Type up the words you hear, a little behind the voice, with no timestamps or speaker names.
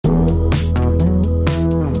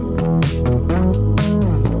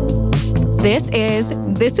This is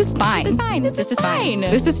fine. This is fine. This is fine.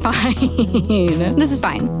 This is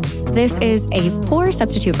fine. This is a poor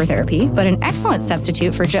substitute for therapy, but an excellent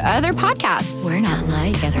substitute for other podcasts. We're not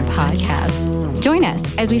like other podcasts. Join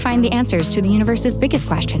us as we find the answers to the universe's biggest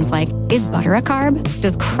questions like, is butter a carb?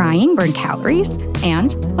 Does crying burn calories?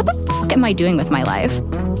 And what the fuck am I doing with my life?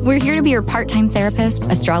 We're here to be your part-time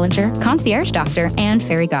therapist, astrologer, concierge doctor, and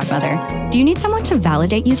fairy godmother. Do you need someone to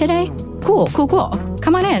validate you today? Cool.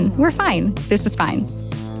 Come on in. We're fine. This is fine.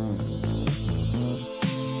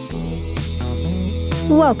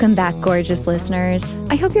 Welcome back, gorgeous listeners.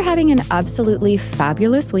 I hope you're having an absolutely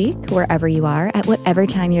fabulous week wherever you are at whatever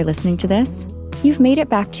time you're listening to this. You've made it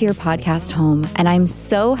back to your podcast home, and I'm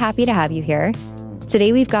so happy to have you here.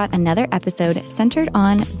 Today, we've got another episode centered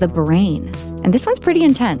on the brain, and this one's pretty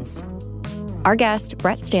intense. Our guest,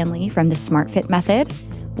 Brett Stanley from the SmartFit Method,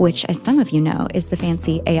 which, as some of you know, is the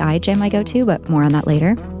fancy AI gym I go to, but more on that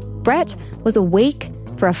later. Brett was awake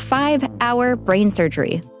for a 5-hour brain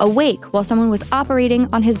surgery, awake while someone was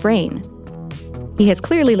operating on his brain. He has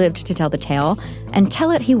clearly lived to tell the tale, and tell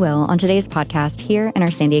it he will on today's podcast here in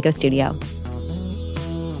our San Diego studio.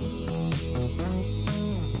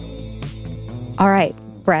 All right,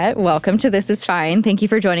 Brett, welcome to This Is Fine. Thank you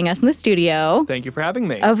for joining us in the studio. Thank you for having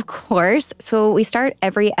me. Of course. So we start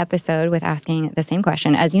every episode with asking the same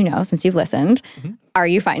question, as you know, since you've listened. Mm-hmm. Are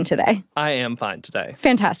you fine today? I am fine today.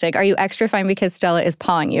 Fantastic. Are you extra fine because Stella is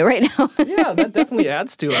pawing you right now? Yeah, that definitely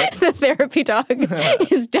adds to it. The therapy dog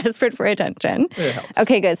is desperate for attention. It helps.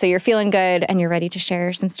 Okay, good. So you're feeling good and you're ready to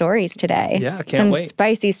share some stories today. Yeah, I can't wait. Some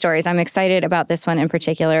spicy stories. I'm excited about this one in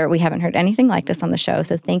particular. We haven't heard anything like this on the show,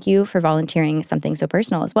 so thank you for volunteering something so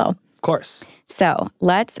personal as well. Of course. So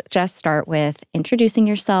let's just start with introducing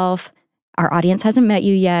yourself. Our audience hasn't met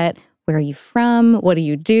you yet. Where are you from? What do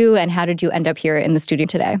you do? And how did you end up here in the studio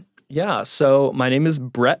today? Yeah, so my name is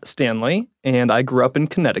Brett Stanley, and I grew up in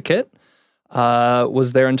Connecticut.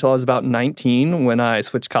 Was there until I was about 19 when I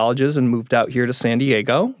switched colleges and moved out here to San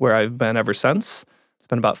Diego, where I've been ever since. It's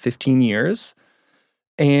been about 15 years.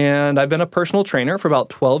 And I've been a personal trainer for about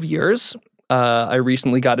 12 years. I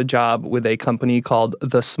recently got a job with a company called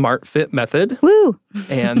the SmartFit Method. Woo!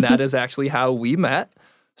 And that is actually how we met.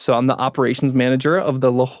 So I'm the operations manager of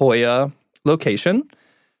the La Jolla location,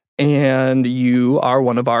 and you are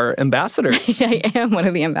one of our ambassadors. I am one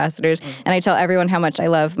of the ambassadors, and I tell everyone how much I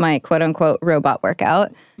love my quote-unquote robot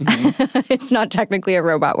workout. Mm-hmm. It's not technically a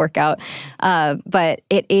robot workout, but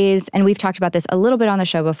it is, and we've talked about this a little bit on the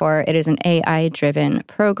show before, it is an AI-driven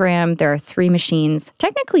program. There are 3 machines,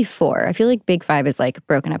 technically 4. I feel like Big 5 is like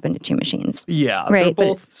broken up into 2 machines. Yeah, right? They're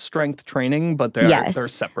both strength training, but they're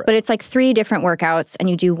separate. But it's like 3 different workouts, and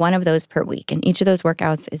you do one of those per week, and each of those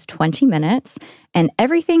workouts is 20 minutes, and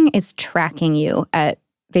everything is tracking you at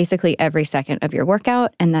basically every second of your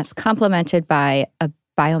workout, and that's complemented by a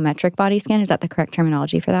biometric body scan. Is that the correct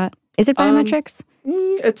terminology for that? Is it biometrics?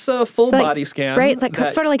 It's a full body scan. Right? It's like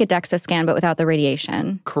sort of like a DEXA scan, but without the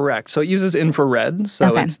radiation. Correct. So it uses infrared.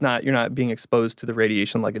 So you're not being exposed to the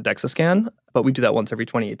radiation like a DEXA scan. But we do that once every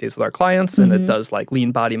 28 days with our clients. And it does like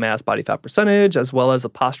lean body mass, body fat percentage, as well as a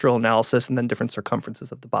postural analysis and then different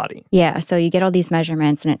circumferences of the body. Yeah. So you get all these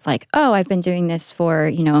measurements and it's like, oh, I've been doing this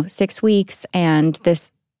for, 6 weeks. And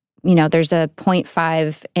this, there's a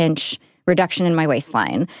 0.5 inch reduction in my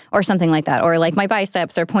waistline or something like that. Or like my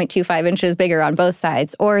biceps are 0.25 inches bigger on both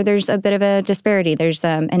sides. Or there's a bit of a disparity. There's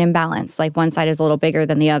an imbalance. Like one side is a little bigger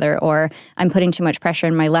than the other. Or I'm putting too much pressure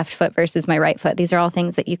in my left foot versus my right foot. These are all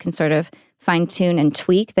things that you can sort of fine tune and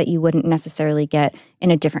tweak that you wouldn't necessarily get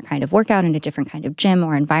in a different kind of workout, in a different kind of gym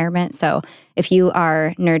or environment. So if you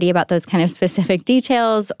are nerdy about those kind of specific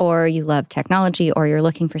details, or you love technology, or you're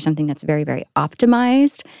looking for something that's very, very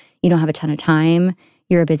optimized, you don't have a ton of time,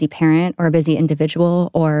 you're a busy parent or a busy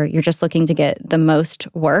individual, or you're just looking to get the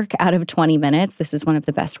most work out of 20 minutes, this is one of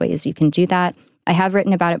the best ways you can do that. I have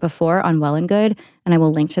written about it before on Well and Good, and I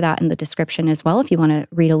will link to that in the description as well if you want to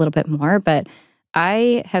read a little bit more. But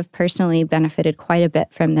I have personally benefited quite a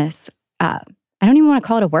bit from this. I don't even want to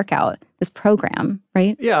call it a workout, this program,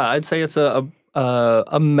 right? Yeah, I'd say it's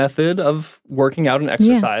a method of working out and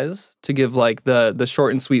exercise. To give like the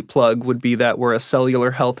short and sweet plug would be that we're a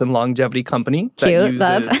cellular health and longevity company. Cute,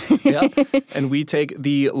 love. And we take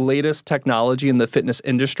the latest technology in the fitness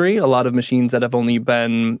industry, a lot of machines that have only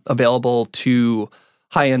been available to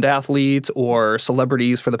high-end athletes or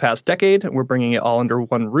celebrities for the past decade. And we're bringing it all under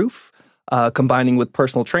one roof, combining with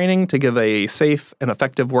personal training to give a safe and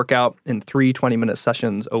effective workout in 3 20-minute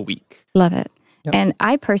sessions a week. Love it. Yep. And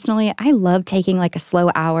I love taking like a slow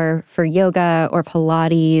hour for yoga or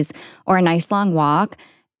Pilates or a nice long walk.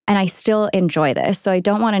 and I still enjoy this. So I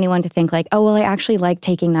don't want anyone to think like, oh, well, I actually like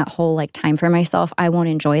taking that whole like time for myself. I won't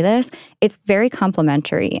enjoy this. It's very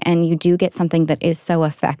complimentary, and you do get something that is so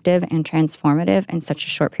effective and transformative in such a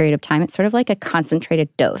short period of time. It's sort of like a concentrated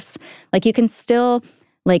dose. Like you can still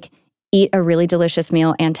like eat a really delicious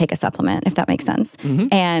meal and take a supplement, if that makes sense.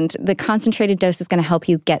 And the concentrated dose is going to help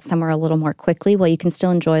you get somewhere a little more quickly, while you can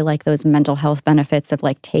still enjoy like those mental health benefits of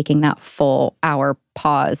like taking that full hour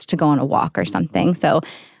pause to go on a walk or something. So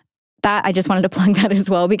that, I just wanted to plug that as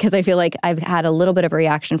well, because I feel like I've had a little bit of a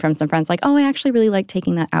reaction from some friends like, oh, I actually really like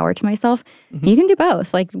taking that hour to myself. You can do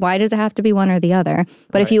both. Like, why does it have to be one or the other?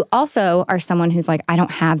 But if you also are someone who's like, I don't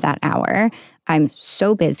have that hour, I'm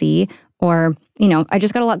so busy, or, you know, I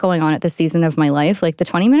just got a lot going on at this season of my life. Like the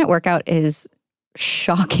 20-minute workout is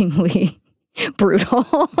shockingly brutal.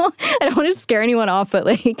 I don't want to scare anyone off, but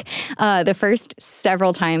like the first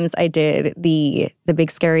several times I did the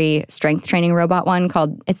big scary strength training robot one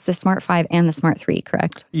called, it's the Smart 5 and the Smart 3,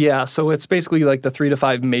 correct? Yeah, so it's basically like the 3 to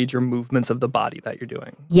 5 major movements of the body that you're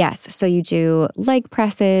doing. Yes, so you do leg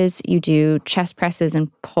presses, you do chest presses and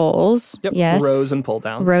pulls. Yep, yes. rows and pull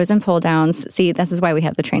downs. Rows and pull downs. See, this is why we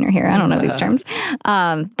have the trainer here. I don't know these terms.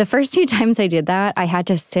 The first few times I did that, I had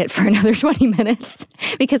to sit for another 20 minutes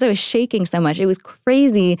because I was shaking so much. It was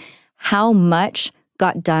crazy how much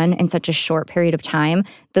got done in such a short period of time.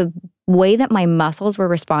 The way that my muscles were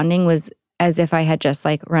responding was as if I had just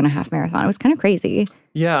like run a half marathon. It was kind of crazy.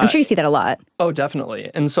 Yeah. I'm sure you see that a lot. Oh, definitely.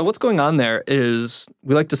 And so what's going on there is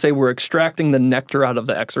we like to say we're extracting the nectar out of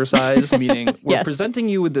the exercise, meaning we're presenting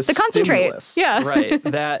you with this concentrate. stimulus. Yeah. Right.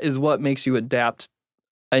 That is what makes you adapt.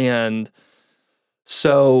 And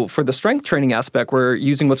so for the strength training aspect, we're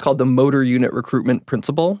using what's called the motor unit recruitment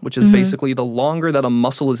principle, which is basically the longer that a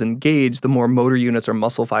muscle is engaged, the more motor units or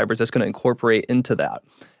muscle fibers it's going to incorporate into that.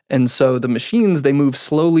 And so the machines, they move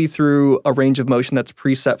slowly through a range of motion that's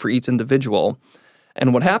preset for each individual.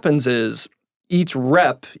 And what happens is each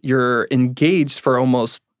rep, you're engaged for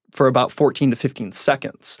about 14 to 15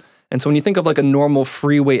 seconds. And so when you think of like a normal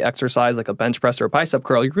free weight exercise, like a bench press or a bicep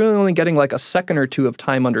curl, you're really only getting like a second or two of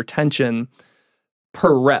time under tension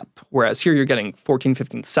per rep, whereas here you're getting 14,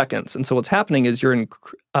 15 seconds. And so what's happening is you're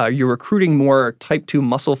recruiting more type 2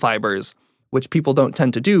 muscle fibers, which people don't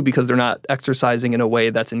tend to do because they're not exercising in a way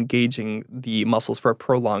that's engaging the muscles for a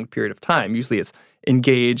prolonged period of time. Usually it's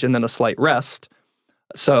engage and then a slight rest.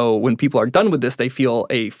 So when people are done with this, they feel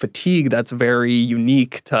a fatigue that's very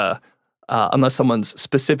unique to, unless someone's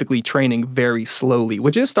specifically training very slowly,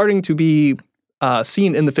 which is starting to be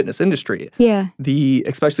seen in the fitness industry. Yeah.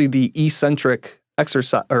 Especially the eccentric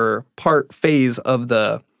exercise or phase of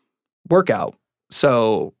the workout.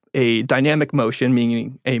 So a dynamic motion,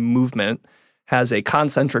 meaning a movement, has a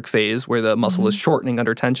concentric phase where the muscle is shortening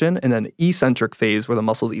under tension, and an eccentric phase where the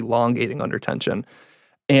muscle is elongating under tension.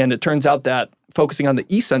 And it turns out that focusing on the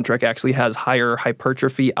eccentric actually has higher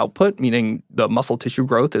hypertrophy output, meaning the muscle tissue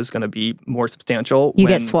growth is going to be more substantial. You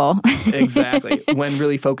get swole. Exactly. When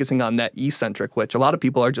really focusing on that eccentric, which a lot of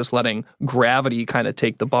people are just letting gravity kind of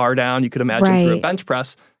take the bar down. You could imagine through a bench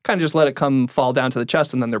press, kind of just let it fall down to the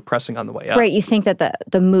chest, and then they're pressing on the way up. Right. You think that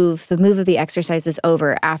the move of the exercise is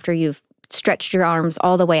over after you've stretched your arms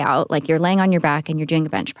all the way out, like you're laying on your back and you're doing a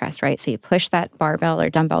bench press, right? So you push that barbell or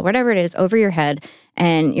dumbbell, whatever it is, over your head,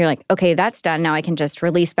 and you're like, okay, that's done. Now I can just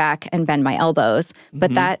release back and bend my elbows.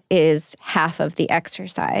 But that is half of the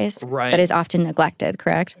exercise that is often neglected,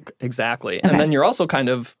 correct? Exactly. Okay. And then you're also kind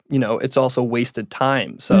of, it's also wasted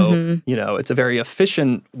time. So, it's a very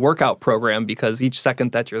efficient workout program because each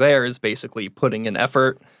second that you're there is basically putting in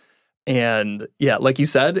effort. And yeah, like you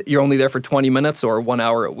said, you're only there for 20 minutes or 1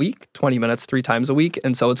 hour a week, 20 minutes 3 times a week.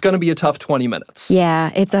 And so it's going to be a tough 20 minutes.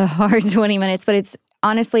 Yeah, it's a hard 20 minutes, but it's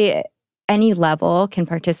honestly any level can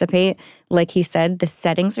participate. Like he said, the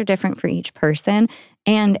settings are different for each person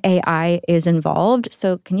and AI is involved.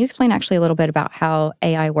 So can you explain actually a little bit about how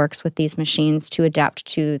AI works with these machines to adapt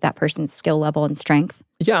to that person's skill level and strength?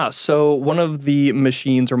 Yeah, so one of the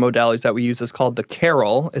machines or modalities that we use is called the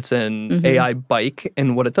Carol. It's an AI bike,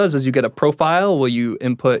 and what it does is you get a profile where you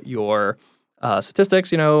input your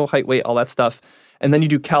statistics, height, weight, all that stuff, and then you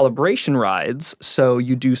do calibration rides. So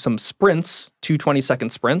you do some sprints, 2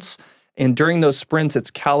 20-second sprints, and during those sprints,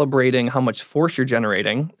 it's calibrating how much force you're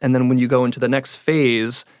generating, and then when you go into the next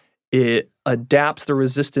phase, it adapts the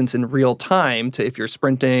resistance in real time to if you're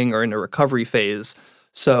sprinting or in a recovery phase.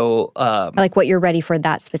 So like what you're ready for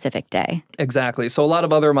that specific day. exactly. So a lot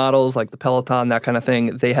of other models like the Peloton, that kind of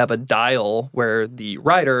thing, they have a dial where the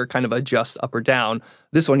rider kind of adjusts up or down.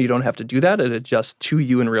 This one, you don't have to do that. It adjusts to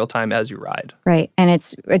you in real time as you ride. Right. And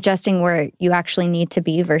it's adjusting where you actually need to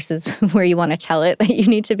be versus where you want to tell it that you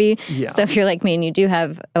need to be. Yeah. So if you're like me and you do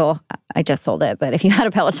have, I just sold it, but if you had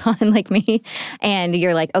a Peloton like me and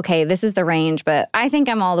you're like, okay, this is the range, but I think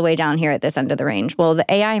I'm all the way down here at this end of the range. Well, the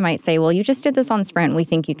AI might say, well, you just did this on Sprint. We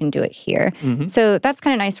think you can do it here. Mm-hmm. So that's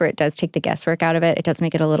kind of nice where it does take the guesswork out of it. It does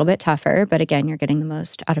make it a little bit tougher, but again, you're getting the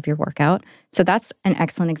most out of your workout. So that's an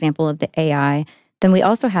excellent example of the AI. Then we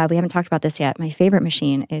haven't talked about this yet. My favorite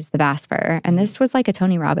machine is the Vasper. And this was like a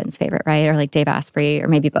Tony Robbins favorite, right? Or like Dave Asprey, or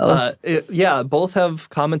maybe both. Both have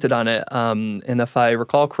commented on it. And if I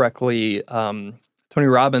recall correctly, Tony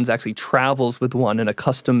Robbins actually travels with one in a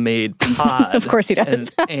custom-made pod. Of course he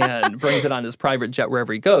does. and brings it on his private jet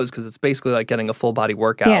wherever he goes because it's basically like getting a full-body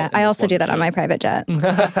workout. Yeah, I also do that on my private jet.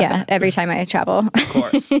 Yeah, every time I travel. Of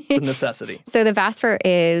course. It's a necessity. So the Vasper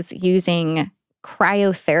is using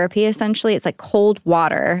cryotherapy, essentially. It's like cold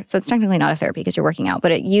water. So it's technically not a therapy because you're working out,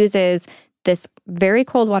 but it uses this very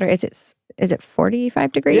cold water. Is it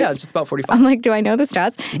 45 degrees? Yeah, it's just about 45. I'm like, do I know the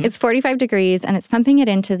stats? Mm-hmm. It's 45 degrees, and it's pumping it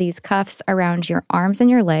into these cuffs around your arms and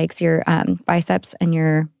your legs, your biceps and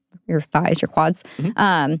your thighs, your quads.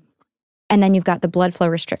 Mm-hmm. And then you've got the blood flow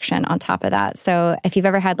restriction on top of that. So if you've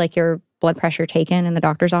ever had like your blood pressure taken in the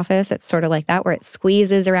doctor's office, it's sort of like that, where it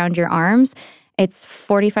squeezes around your arms. It's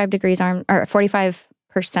 45 degrees arm, or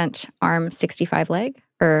 45% arm, 65 leg.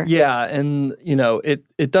 Yeah, and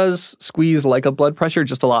it does squeeze like a blood pressure,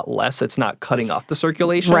 just a lot less. It's not cutting off the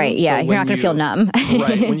circulation. Right, yeah, you're not going to feel numb.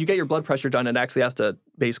 Right, when you get your blood pressure done, it actually has to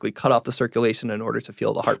basically cut off the circulation in order to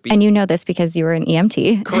feel the heartbeat. And you know this because you were an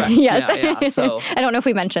EMT. Correct, Yes. yeah. So I don't know if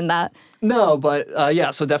we mentioned that. No, but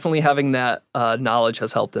so definitely having that knowledge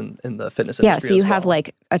has helped in the fitness industry. Yeah, so you have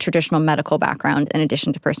like a traditional medical background in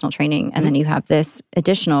addition to personal training, and then you have this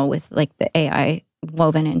additional with like the AI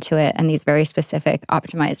woven into it and these very specific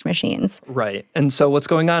optimized machines. Right. And so what's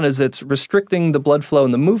going on is it's restricting the blood flow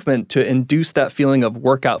and the movement to induce that feeling of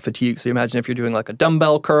workout fatigue. So you imagine if you're doing like a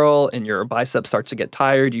dumbbell curl and your bicep starts to get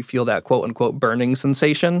tired, you feel that quote unquote burning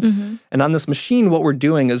sensation. Mm-hmm. And on this machine, what we're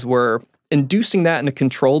doing is we're inducing that in a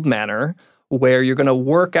controlled manner where you're going to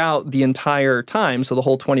work out the entire time. So the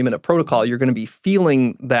whole 20-minute protocol, you're going to be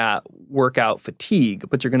feeling that workout fatigue,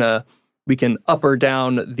 but we can up or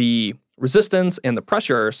down the resistance and the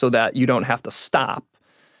pressure so that you don't have to stop.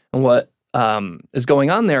 And what is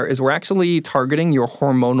going on there is we're actually targeting your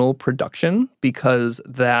hormonal production, because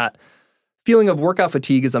that feeling of workout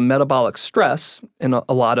fatigue is a metabolic stress. And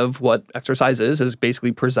a lot of what exercise is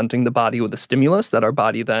basically presenting the body with a stimulus that our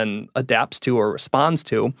body then adapts to or responds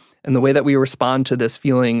to. And the way that we respond to this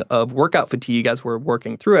feeling of workout fatigue as we're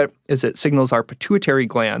working through it is it signals our pituitary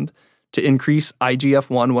gland to increase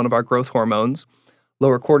IGF-1, one of our growth hormones,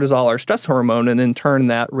 lower cortisol, our stress hormone, and in turn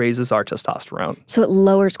that raises our testosterone. So it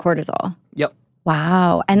lowers cortisol? Yep.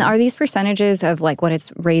 Wow. And are these percentages of like what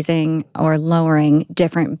it's raising or lowering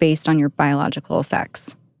different based on your biological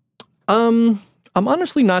sex? I'm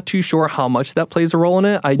honestly not too sure how much that plays a role in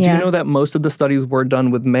it. I do know that most of the studies were done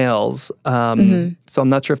with males. So I'm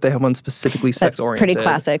not sure if they have one specifically sex-oriented. Pretty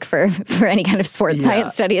classic for any kind of sports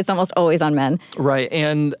science study. It's almost always on men. Right.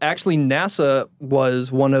 And actually NASA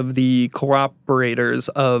was one of the cooperators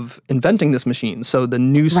of inventing this machine. So the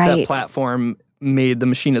New Step platform made the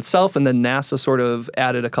machine itself, and then NASA sort of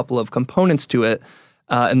added a couple of components to it.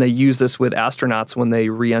 And they use this with astronauts when they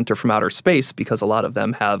re-enter from outer space, because a lot of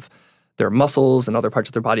them have their muscles and other parts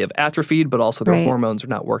of their body have atrophied, but also their hormones are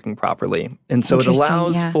not working properly. And so it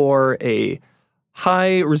allows for a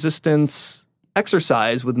high resistance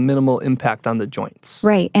exercise with minimal impact on the joints.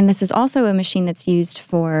 Right. And this is also a machine that's used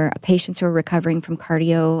for patients who are recovering from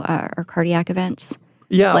cardio or cardiac events.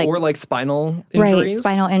 Yeah, or like spinal injuries. Right,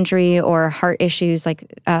 spinal injury or heart issues.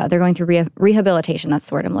 Like they're going through rehabilitation. That's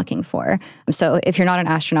the word I'm looking for. So if you're not an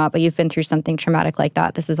astronaut, but you've been through something traumatic like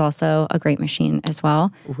that, this is also a great machine as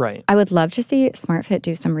well. Right. I would love to see SmartFit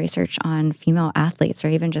do some research on female athletes or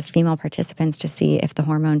even just female participants to see if the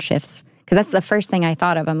hormone shifts. Because that's the first thing I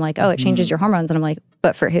thought of. I'm like, oh, it changes your hormones. And I'm like,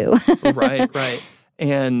 but for who? Right.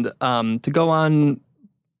 And to go on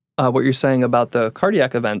what you're saying about the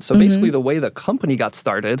cardiac event. So basically the way the company got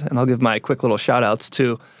started, and I'll give my quick little shout outs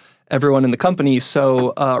to everyone in the company.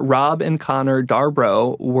 So Rob and Connor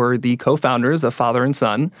Darbrow were the co-founders of Father and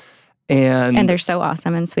Son. And they're so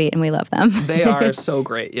awesome and sweet, and we love them. They are so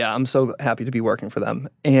great. Yeah, I'm so happy to be working for them.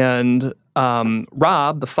 And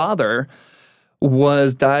Rob, the father,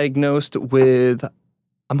 was diagnosed with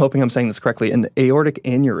I'm hoping I'm saying this correctly, an aortic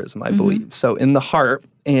aneurysm, I believe. So in the heart,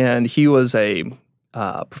 and he was a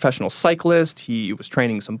professional cyclist. He was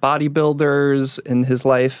training some bodybuilders in his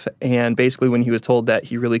life. And basically when he was told that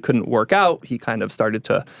he really couldn't work out, he kind of started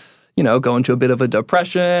to, go into a bit of a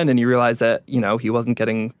depression, and he realized that, he wasn't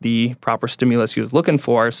getting the proper stimulus he was looking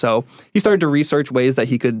for. So he started to research ways that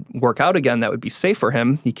he could work out again that would be safe for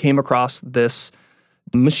him. He came across this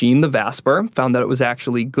machine, the Vasper, found that it was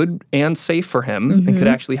actually good and safe for him and could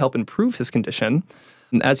actually help improve his condition.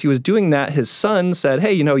 And as he was doing that, his son said,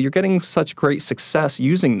 hey, you're getting such great success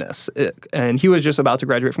using this. And he was just about to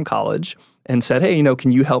graduate from college and said, hey,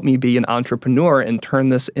 can you help me be an entrepreneur and turn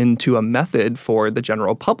this into a method for the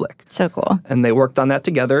general public? So cool. And they worked on that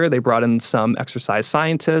together. They brought in some exercise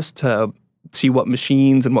scientists to see what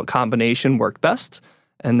machines and what combination worked best.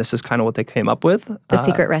 And this is kind of what they came up with. The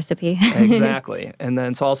secret recipe. Exactly. And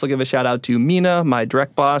then so also give a shout out to Mina, my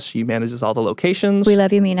direct boss. She manages all the locations. We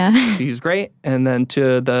love you, Mina. She's great. And then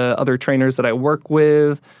to the other trainers that I work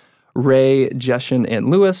with, Ray, Jeshen,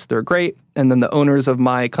 and Lewis, they're great. And then the owners of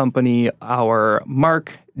my company are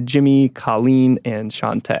Mark, Jimmy, Colleen, and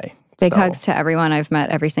Shantae. Big hugs to everyone. I've met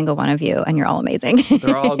every single one of you, and you're all amazing.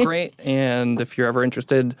 They're all great. And if you're ever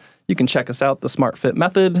interested, you can check us out, the Smart Fit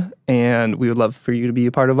Method. And we would love for you to be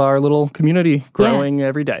a part of our little community growing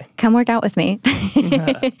every day. Come work out with me.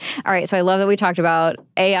 All right. So I love that we talked about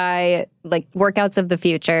AI, like workouts of the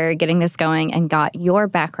future, getting this going, and got your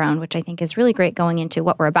background, which I think is really great going into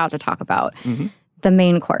what we're about to talk about, the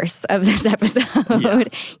main course of this episode. Yeah.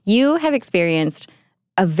 You have experienced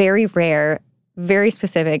a very rare, very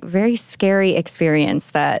specific, very scary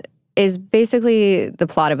experience that is basically the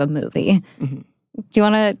plot of a movie. Do you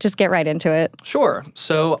want to just get right into it? Sure.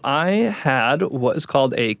 So I had what is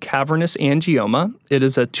called a cavernous angioma. It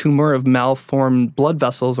is a tumor of malformed blood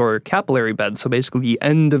vessels or capillary beds. So basically the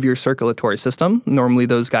end of your circulatory system. Normally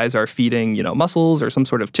those guys are feeding, muscles or some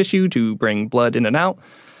sort of tissue to bring blood in and out.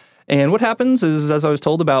 And what happens is, as I was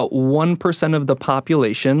told, about 1% of the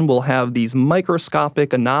population will have these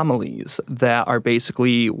microscopic anomalies that are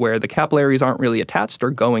basically where the capillaries aren't really attached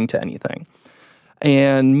or going to anything.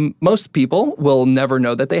 And most people will never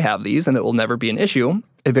know that they have these, and it will never be an issue.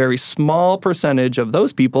 A very small percentage of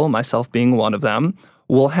those people, myself being one of them,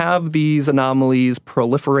 will have these anomalies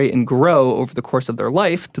proliferate and grow over the course of their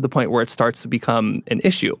life to the point where it starts to become an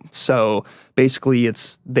issue. So basically,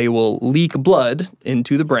 they will leak blood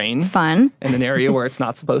into the brain. Fun. In an area where it's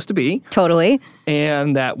not supposed to be. Totally.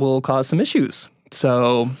 And that will cause some issues.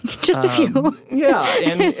 So just a few. Yeah,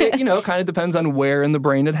 and it, kind of depends on where in the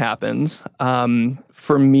brain it happens.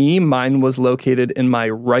 For me, mine was located in my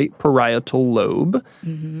right parietal lobe,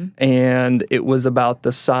 and it was about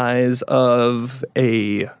the size of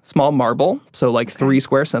a small marble, so like 3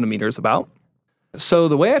 square centimeters about. So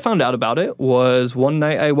the way I found out about it was one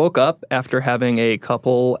night I woke up after having a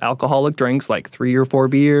couple alcoholic drinks, like 3 or 4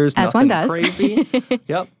 beers. As one does. Crazy.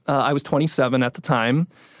 Yep. I was 27 at the time.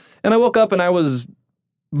 And I woke up and I was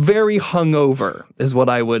very hungover, is what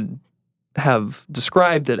I would have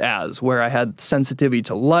described it as, where I had sensitivity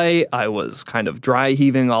to light. I was kind of dry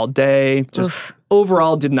heaving all day. Just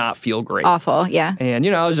overall did not feel great. Awful, yeah. And,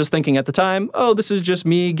 I was just thinking at the time, this is just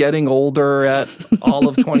me getting older at all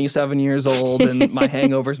of 27 years old, and my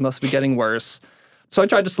hangovers must be getting worse. So I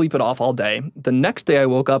tried to sleep it off all day. The next day I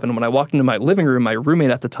woke up, and when I walked into my living room, my roommate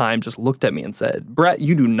at the time just looked at me and said, Brett,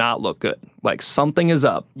 you do not look good. Like, something is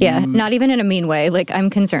up. Yeah, not even in a mean way. Like, I'm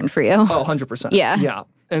concerned for you. Oh, 100%. Yeah. Yeah.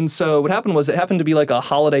 And so what happened was it happened to be like a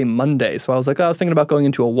holiday Monday. So I was like, I was thinking about going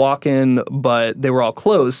into a walk-in, but they were all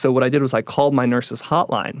closed. So what I did was I called my nurse's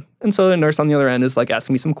hotline. And so the nurse on the other end is like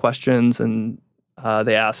asking me some questions, and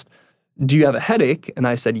they asked, do you have a headache? And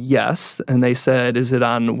I said, yes. And they said, is it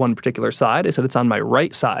on one particular side? I said, it's on my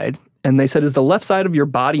right side. And they said, is the left side of your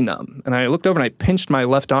body numb? And I looked over and I pinched my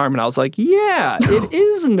left arm, and I was like, yeah, it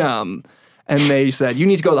is numb. And they said, you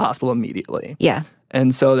need to go to the hospital immediately. Yeah.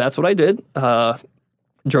 And so that's what I did.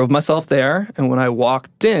 Drove myself there, and when I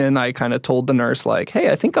walked in, I kind of told the nurse, like,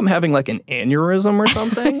 hey, I think I'm having like an aneurysm or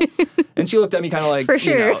something. And she looked at me kind of like, for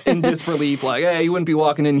sure, in disbelief, like, hey, you wouldn't be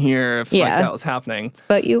walking in here if like that was happening.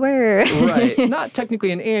 But you were. Right. Not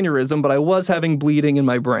technically an aneurysm, but I was having bleeding in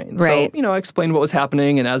my brain. Right. So, I explained what was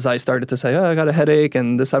happening, and as I started to say, I got a headache,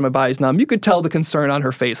 and this side of my body's numb, you could tell the concern on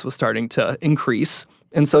her face was starting to increase.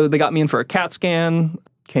 And so they got me in for a CAT scan.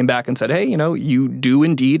 Came back and said, hey, you do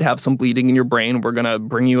indeed have some bleeding in your brain. We're going to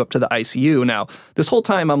bring you up to the ICU. Now, this whole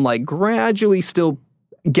time I'm like gradually still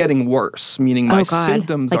getting worse, meaning my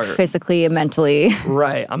symptoms like are physically and mentally.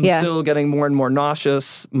 Right. I'm still getting more and more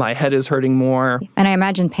nauseous. My head is hurting more. And I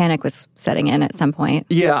imagine panic was setting in at some point.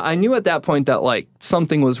 Yeah, I knew at that point that like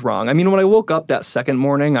something was wrong. I mean, when I woke up that second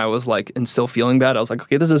morning, I was like, and still feeling bad. I was like,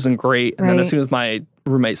 okay, this isn't great. And then as soon as my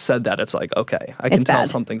roommate said that, it's like, okay, I can tell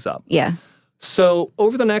something's up. Yeah. So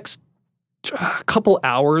over the next couple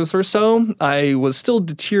hours or so, I was still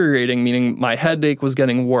deteriorating, meaning my headache was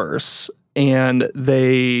getting worse. And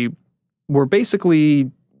they were basically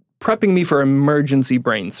prepping me for emergency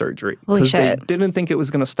brain surgery. Holy shit. They didn't think it was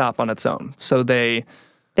going to stop on its own. So this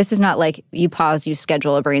is not like you pause, you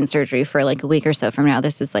schedule a brain surgery for like a week or so from now.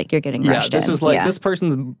 This is like you're getting rushed in. This is like this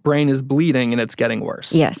person's brain is bleeding and it's getting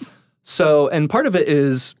worse. Yes. So, and part of it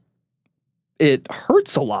is it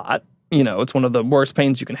hurts a lot. You know, it's one of the worst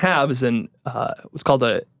pains you can have is in what's called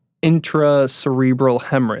a intracerebral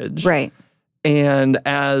hemorrhage. Right. And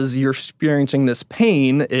as you're experiencing this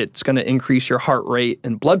pain, it's going to increase your heart rate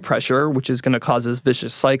and blood pressure, which is going to cause this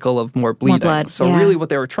vicious cycle of more bleeding. More blood, so really what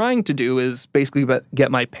they were trying to do is basically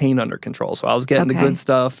get my pain under control. So I was getting the good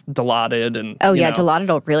stuff, Dilaudid. And, Dilaudid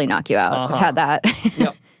will really knock you out. I've had that.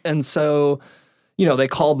 Yep. And so, they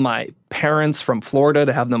called my parents from Florida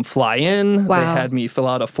to have them fly in. Wow. They had me fill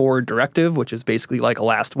out a forward directive, which is basically like a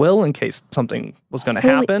last will in case something was going to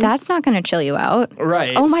happen. That's not going to chill you out.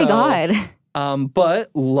 Right. Oh, my God. But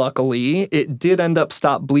luckily, it did end up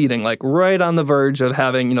stop bleeding, like right on the verge of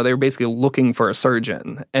having, they were basically looking for a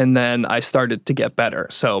surgeon. And then I started to get better.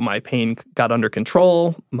 So my pain got under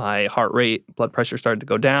control. My heart rate, blood pressure started to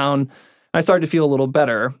go down. I started to feel a little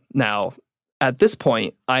better. Now, at this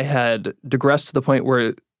point, I had digressed to the point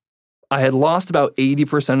where I had lost about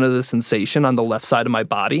 80% of the sensation on the left side of my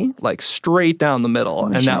body, like straight down the middle.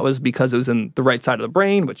 And that was because it was in the right side of the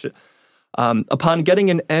brain, which... upon getting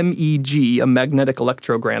an MEG, a magnetic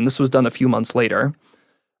electrogram, this was done a few months later,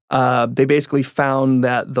 they basically found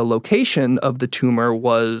that the location of the tumor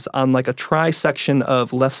was on like a trisection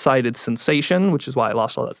of left-sided sensation, which is why I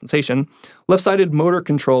lost all that sensation, left-sided motor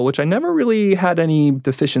control, which I never really had any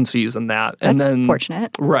deficiencies in that. That's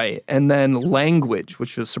fortunate. Right. And then language,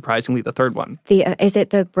 which was surprisingly the third one. Is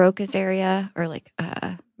it the Broca's area or like...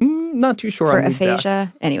 Not too sure. For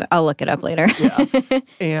aphasia. Anyway, I'll look it up later. Yeah.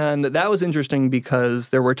 And that was interesting because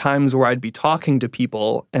there were times where I'd be talking to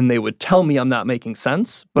people and they would tell me I'm not making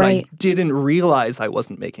sense, but I didn't realize I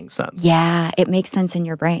wasn't making sense. Yeah, it makes sense in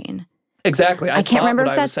your brain. Exactly. I can't remember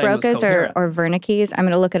if that's Broca's or Wernicke's. I'm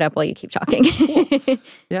going to look it up while you keep talking. Cool.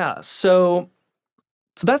 Yeah. So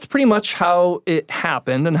that's pretty much how it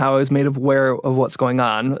happened and how I was made aware of what's going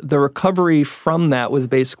on. The recovery from that was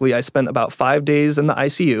basically I spent about 5 days in the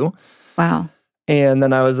ICU. Wow. And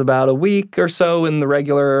then I was about a week or so in the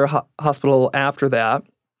regular hospital after that.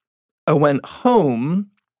 I went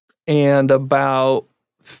home, and about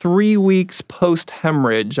 3 weeks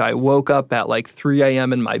post-hemorrhage, I woke up at like 3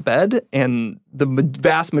 a.m. in my bed, and the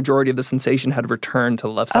vast majority of the sensation had returned to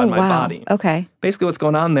the left side of my body. Okay. Basically what's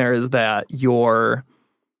going on there is that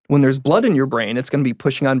when there's blood in your brain, it's going to be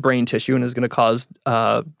pushing on brain tissue and is going to cause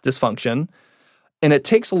dysfunction. And it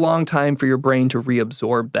takes a long time for your brain to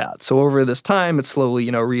reabsorb that. So over this time, it's slowly,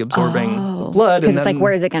 reabsorbing blood. Because it's like,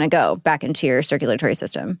 where is it going to go? Back into your circulatory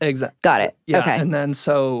system. Exactly. Got it. Yeah. Okay. And then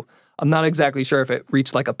so I'm not exactly sure if it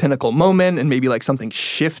reached like a pinnacle moment and maybe like something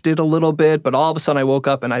shifted a little bit. But all of a sudden I woke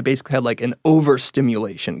up and I basically had like an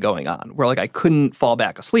overstimulation going on where like I couldn't fall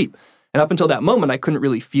back asleep. And up until that moment, I couldn't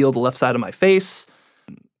really feel the left side of my face.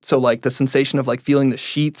 So like the sensation of like feeling the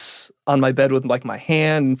sheets on my bed with like my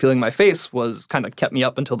hand and feeling my face was kind of kept me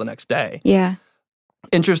up until the next day. Yeah.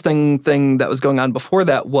 Interesting thing that was going on before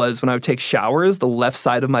that was when I would take showers, the left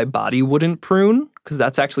side of my body wouldn't prune because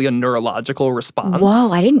that's actually a neurological response.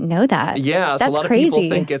 Whoa, I didn't know that. Yeah, that's so a lot crazy. of people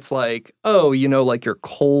think it's like, like you're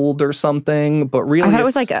cold or something, but really I thought it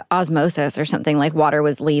was like osmosis or something, like water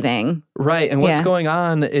was leaving. Right, and what's going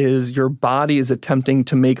on is your body is attempting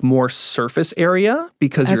to make more surface area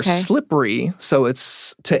because you're slippery, so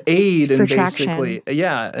it's to aid in basically,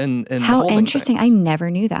 and how interesting. Things. I never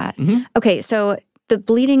knew that. Mm-hmm. Okay, so the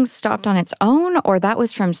bleeding stopped on its own, or that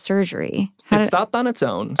was from surgery? It stopped on its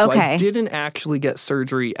own, so I didn't actually get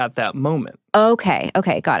surgery at that moment. Okay,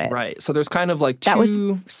 got it. Right, so there's kind of like that was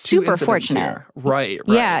super fortunate. Here. Right.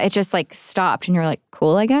 Yeah, it just like stopped, and you're like,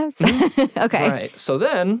 cool, I guess. Mm-hmm. Okay. Right, so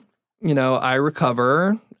then, I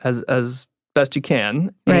recover as best you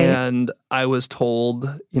can, and I was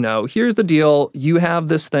told, here's the deal, you have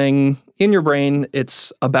this thing in your brain,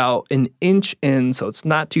 it's about an inch in, so it's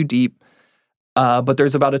not too deep. But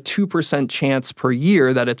there's about a 2% chance per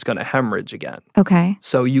year that it's going to hemorrhage again. Okay.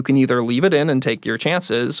 So you can either leave it in and take your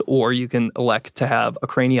chances, or you can elect to have a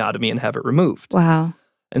craniotomy and have it removed. Wow.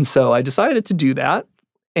 And so I decided to do that.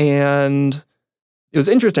 And it was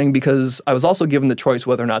interesting because I was also given the choice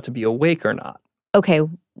whether or not to be awake or not. Okay,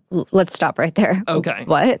 let's stop right there. Okay.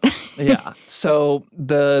 What? Yeah. So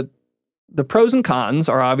the pros and cons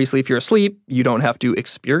are obviously if you're asleep, you don't have to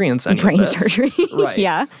experience any Brain of this. surgery. Right.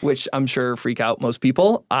 Yeah. Which I'm sure freak out most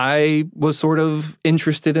people. I was sort of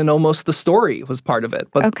interested in almost the story was part of it.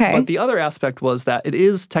 But the other aspect was that it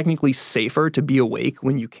is technically safer to be awake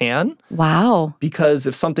when you can. Wow. Because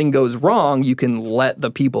if something goes wrong, you can let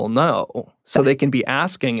the people know. So they can be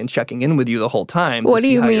asking and checking in with you the whole time. What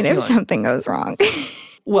do you mean if feeling. something goes wrong?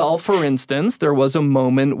 Well, for instance, there was a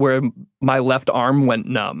moment where my left arm went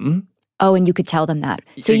numb. Oh, and you could tell them that.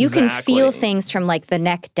 So you can feel things from like the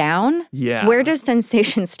neck down? Yeah. Where does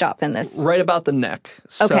sensation stop in this? Right about the neck.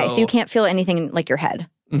 Okay, so you can't feel anything in like your head?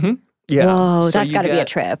 Mm-hmm. Yeah. Whoa, so that's got to be a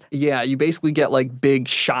trip. Yeah, you basically get like big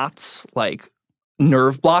shots, like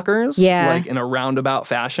nerve blockers, like in a roundabout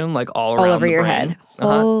fashion, like all around over the your brain. head.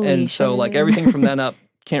 Holy and so like everything from then up,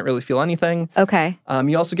 can't really feel anything. Okay.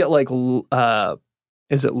 You also get like,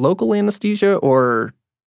 is it local anesthesia or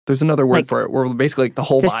there's another word for it where basically like the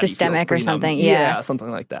whole body systemic or something. Numb. Yeah, something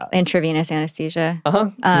like that. Intravenous anesthesia.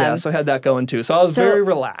 Yeah, so I had that going too. So I was very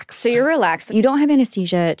relaxed. So you're relaxed. You don't have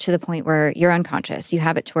anesthesia to the point where you're unconscious. You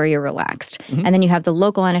have it to where you're relaxed. Mm-hmm. And then you have the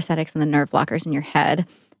local anesthetics and the nerve blockers in your head.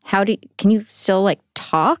 Can you still like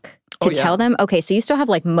talk to tell them? Okay, so you still have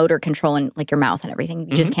like motor control in like your mouth and everything.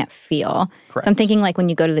 You just can't feel. Correct. So I'm thinking like when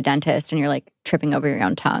you go to the dentist and you're like tripping over your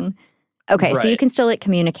own tongue. Okay, so you can still like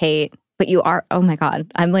communicate, but you are, oh my God,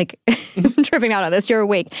 I'm like tripping out on this. You're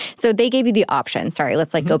awake. So they gave you the option. Sorry,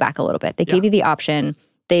 let's like go back a little bit. They gave you the option.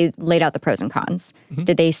 They laid out the pros and cons.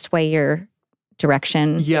 Did they sway your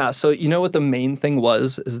direction? Yeah, so you know what the main thing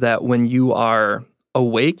was is that when you are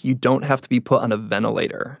awake, you don't have to be put on a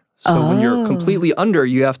ventilator. So when you're completely under,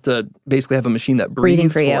 you have to basically have a machine that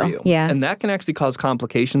breathes for you. Yeah. And that can actually cause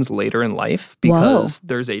complications later in life because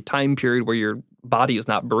there's a time period where your body is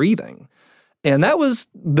not breathing. And that was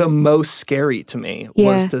the most scary to me,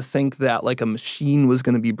 was to think that like a machine was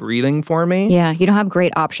going to be breathing for me. Yeah, you don't have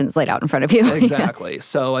great options laid out in front of you. Exactly.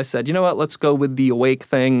 So I said, you know what, let's go with the awake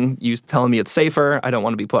thing. You telling me it's safer. I don't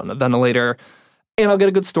want to be put on a ventilator. And I'll get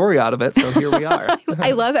a good story out of it. So here we are.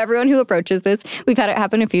 I love everyone who approaches this. We've had it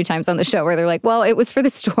happen a few times on the show where they're like, well, it was for the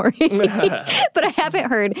story. But I haven't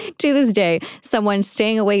heard to this day someone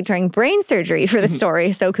staying awake during brain surgery for the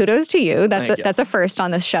story. So kudos to you. That's a first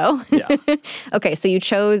on this show. Yeah. Okay, so you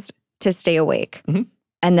chose to stay awake. Mm-hmm.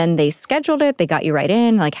 And then they scheduled it. They got you right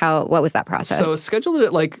in. Like what was that process? So it scheduled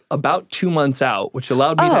it like about 2 months out, which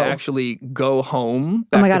allowed me to actually go home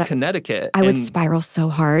back to Connecticut. I would spiral so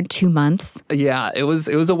hard. 2 months. Yeah, it was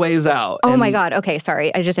a ways out. Oh my God. Okay,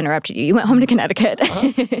 sorry. I just interrupted you. You went home to Connecticut.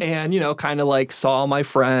 And, kind of like saw my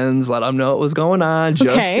friends, let them know what was going on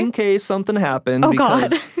just in case something happened. Oh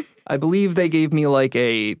because God. I believe they gave me like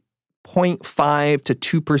a 0.5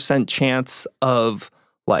 to 2% chance of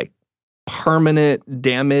like permanent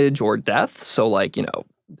damage or death. So like,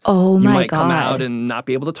 oh my you might God. come out and not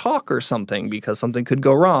be able to talk or something because something could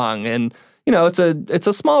go wrong. And, it's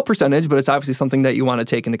a small percentage, but it's obviously something that you want to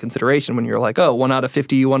take into consideration when you're like, 1 out of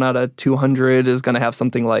 50, 1 out of 200 is going to have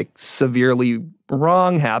something like severely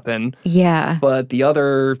wrong happen. Yeah. But the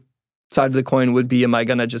other side of the coin would be, am I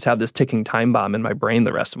going to just have this ticking time bomb in my brain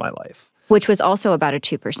the rest of my life? Which was also about a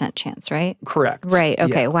 2% chance, right? Correct. Right.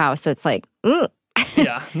 Okay. Yeah. Wow. So it's like, ugh.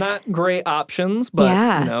 Yeah, not great options,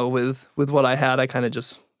 but with what I had, I kind of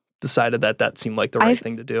just decided that seemed like the right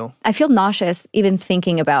thing to do. I feel nauseous even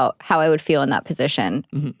thinking about how I would feel in that position.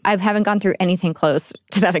 Mm-hmm. I haven't gone through anything close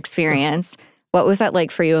to that experience. What was that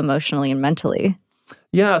like for you emotionally and mentally?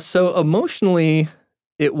 Yeah, so emotionally,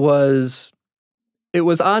 it was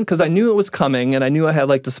odd because I knew it was coming and I knew I had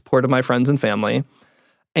like the support of my friends and family.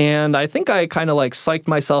 And I think I kind of like psyched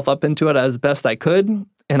myself up into it as best I could.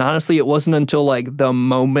 And honestly, it wasn't until like the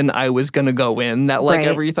moment I was going to go in that like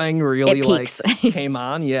everything really like came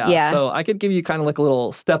on. Yeah. So I could give you kind of like a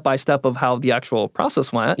little step-by-step of how the actual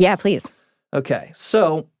process went. Yeah, please. Okay.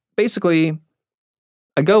 So basically,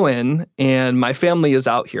 I go in and my family is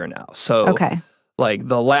out here now. So like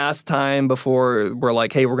the last time before we're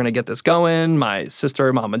like, hey, we're going to get this going, my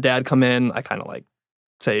sister, mom, and dad come in. I kind of like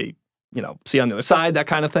say, see you on the other side, that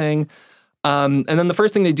kind of thing. And then the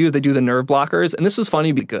first thing they do the nerve blockers. And this was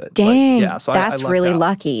funny, but good. Dang. Like, so that's I really out.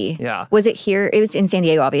 Lucky. Yeah. Was it here? It was in San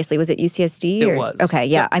Diego, obviously. Was it UCSD? It was. Okay.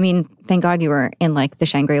 Yeah. I mean, thank God you were in like the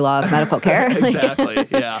Shangri-La of medical care. Exactly.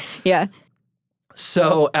 Yeah. Yeah.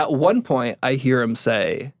 So at one point I hear him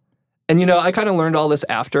say, and I kind of learned all this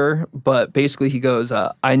after, but basically he goes,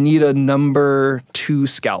 I need a number 2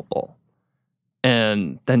 scalpel.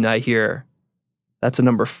 And then I hear, That's a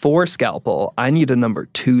number 4 scalpel. I need a number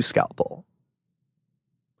 2 scalpel.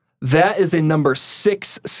 That is a number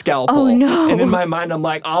 6 scalpel. Oh, no. And in my mind, I'm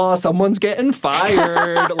like, oh, someone's getting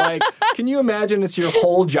fired. Like, can you imagine it's your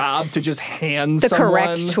whole job to just hand the someone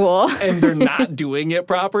correct tool and they're not doing it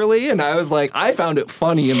properly? And I was like, I found it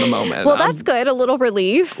funny in the moment. Well, that's good. A little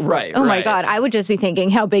relief. Right. Oh, my right. God. I would just be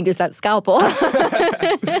thinking, how big is that scalpel?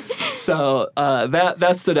 So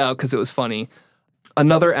that stood out because it was funny.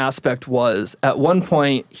 Another aspect was, at one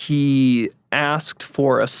point, he asked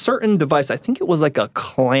for a certain device. I think it was like a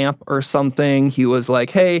clamp or something. He was like,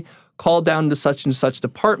 hey, call down to such and such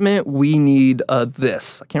department. We need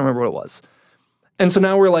this. I can't remember what it was. And so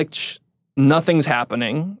now we're like, nothing's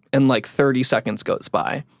happening. And like 30 seconds goes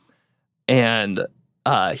by. And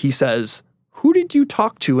he says, who did you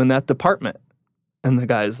talk to in that department? And the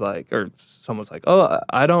guy's like, or someone's like, oh,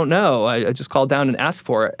 I don't know. I just called down and asked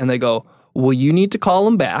for it. And they go, well, you need to call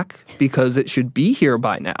him back because it should be here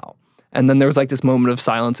by now. And then there was like this moment of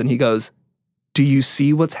silence and he goes, do you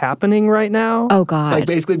see what's happening right now? Oh, God. Like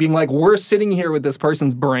basically being like, we're sitting here with this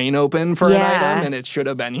person's brain open for an item and it should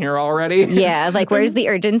have been here already. Yeah, like where's the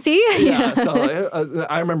urgency? Yeah, so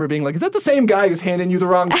I remember being like, is that the same guy who's handing you the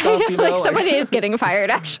wrong stuff? You know? Like somebody is getting fired,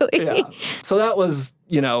 actually. Yeah. So that was,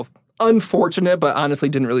 unfortunate, but honestly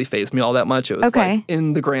didn't really faze me all that much. It was like,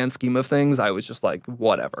 in the grand scheme of things, I was just like,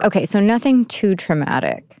 whatever. Okay, so nothing too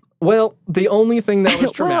traumatic. Well, the only thing that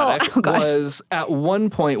was traumatic was at one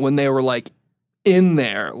point when they were like in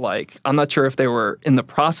there, like, I'm not sure if they were in the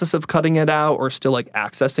process of cutting it out or still like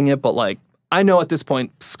accessing it, but like, I know at this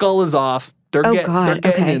point, skull is off. They're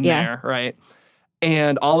getting in there, right?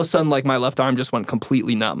 And all of a sudden, like, my left arm just went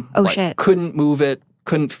completely numb. Oh, like, shit. Couldn't move it,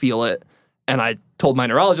 couldn't feel it. And I told my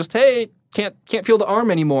neurologist, hey, can't feel the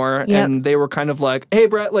arm anymore. Yep. And they were kind of like, hey,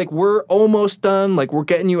 Brett, like, we're almost done. Like, we're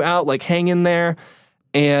getting you out. Like, hang in there.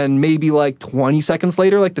 And maybe like 20 seconds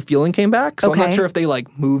later, like the feeling came back. So I'm not sure if they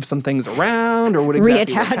like moved some things around or what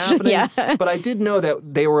exactly was happening. Yeah. But I did know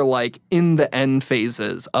that they were like in the end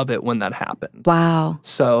phases of it when that happened. Wow.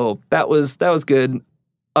 So that was good.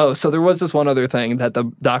 Oh, so there was this one other thing that the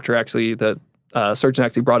doctor actually, the surgeon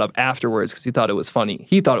actually brought up afterwards because he thought it was funny.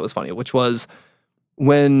 He thought it was funny, which was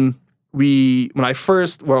the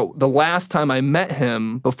last time I met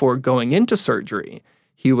him before going into surgery,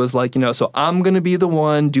 he was like, so I'm going to be the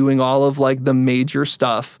one doing all of like the major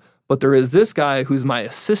stuff, but there is this guy who's my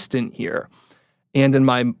assistant here. And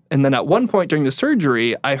then at one point during the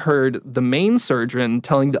surgery, I heard the main surgeon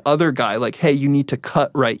telling the other guy like, hey, you need to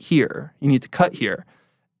cut right here. You need to cut here.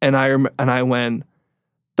 And I went,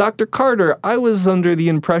 Dr. Carter, I was under the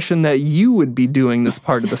impression that you would be doing this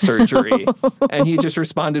part of the surgery. And he just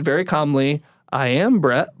responded very calmly, I am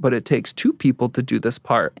Brett, but it takes 2 people to do this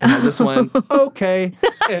part. And I just went, okay.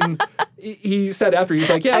 And he said after, he's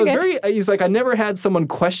like, yeah, he's like, I never had someone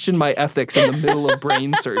question my ethics in the middle of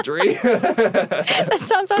brain surgery. That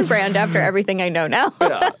sounds on brand after everything I know now.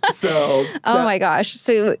 Yeah. So. Oh my gosh.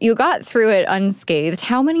 So you got through it unscathed.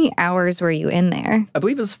 How many hours were you in there? I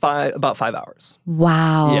believe it was about 5 hours.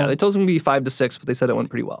 Wow. Yeah, they told me to be 5 to 6, but they said it went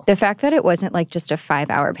pretty well. The fact that it wasn't like just a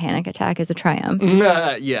 5-hour panic attack is a triumph.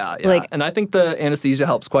 Yeah. Like, and I think the anesthesia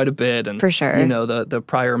helps quite a bit. And, for sure. The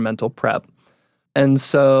prior mental prep. And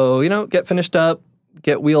so, get finished up,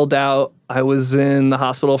 get wheeled out. I was in the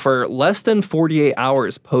hospital for less than 48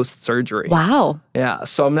 hours post-surgery. Wow. Yeah.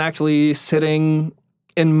 So I'm actually sitting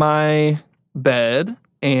in my bed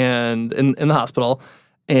and in the hospital,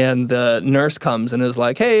 and the nurse comes and is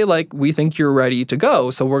like, hey, like, we think you're ready to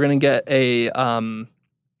go. So we're going to get a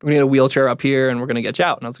wheelchair up here and we're going to get you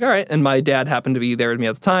out. And I was like, all right. And my dad happened to be there with me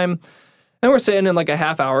at the time. And we're sitting and like a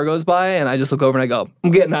half hour goes by and I just look over and I go, I'm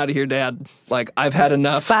getting out of here, Dad. Like, I've had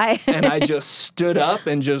enough. Bye. And I just stood up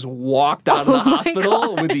and just walked out of the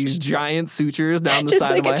hospital with these giant sutures down the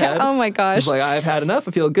side of my head. Oh my gosh. I was like, I've had enough.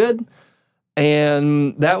 I feel good.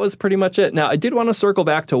 And that was pretty much it. Now, I did want to circle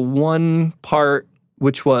back to one part,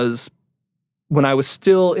 which was when I was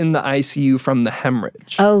still in the ICU from the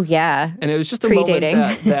hemorrhage. Oh, yeah. And it was just a moment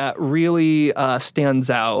that really stands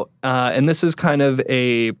out. And this is kind of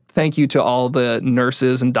a thank you to all the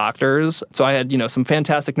nurses and doctors. So I had, some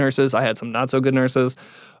fantastic nurses. I had some not so good nurses.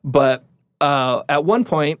 But at one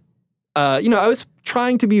point, I was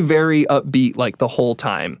trying to be very upbeat like the whole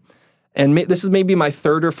time. And this is maybe my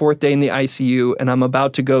 3rd or 4th day in the ICU, and I'm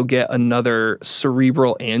about to go get another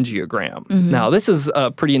cerebral angiogram. Mm-hmm. Now, this is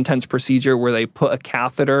a pretty intense procedure where they put a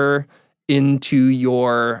catheter into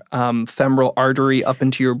your femoral artery up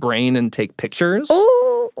into your brain and take pictures.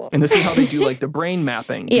 Oh. And this is how they do like the brain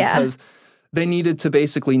mapping. Yeah. Because they needed to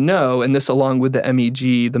basically know, and this along with the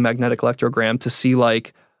MEG, the magnetic electrogram, to see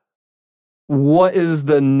like, what is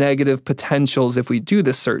the negative potentials if we do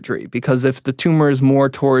this surgery? Because if the tumor is more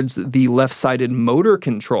towards the left-sided motor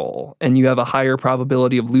control and you have a higher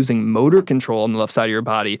probability of losing motor control on the left side of your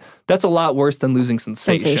body, that's a lot worse than losing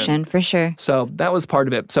sensation. Sensation, for sure. So that was part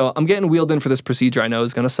of it. So I'm getting wheeled in for this procedure I know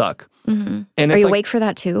is going to suck. Mm-hmm. And Are you awake for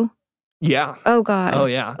that too? Yeah. Oh, God. Oh,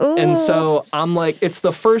 yeah. Ooh. And so I'm like, it's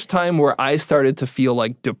the first time where I started to feel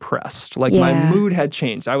like depressed. Like my mood had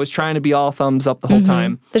changed. I was trying to be all thumbs up the whole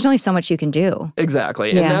time. There's only so much you can do.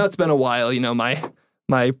 Exactly. And now it's been a while. You know,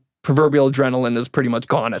 my proverbial adrenaline is pretty much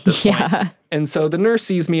gone at this point. And so the nurse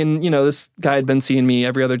sees me and, you know, this guy had been seeing me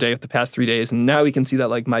every other day for the past 3 days. And now he can see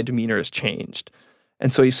that like my demeanor has changed.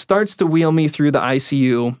 And so he starts to wheel me through the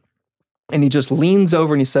ICU and he just leans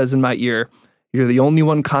over and he says in my ear, "You're the only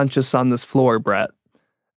one conscious on this floor, Brett."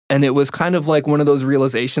 And it was kind of like one of those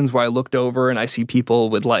realizations where I looked over and I see people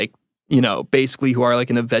with like, you know, basically who are like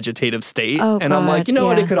in a vegetative state. And I'm like, you know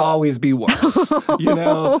what? It could always be worse. You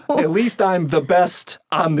know, at least I'm the best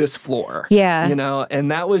on this floor. Yeah. You know,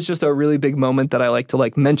 and that was just a really big moment that I like to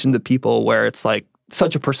like mention to people where it's like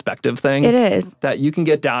such a perspective thing. It is. That you can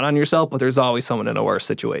get down on yourself, but there's always someone in a worse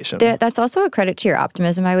situation. That's also a credit to your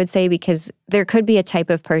optimism, I would say, because there could be a type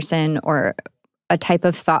of person or a type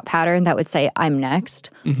of thought pattern that would say, "I'm next,"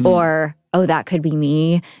 or, "Oh, that could be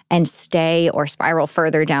me," and stay or spiral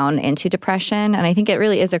further down into depression. And I think it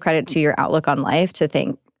really is a credit to your outlook on life to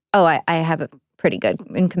think, "Oh, I have it pretty good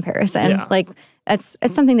in comparison." Yeah. Like, it's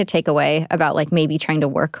something to take away about like maybe trying to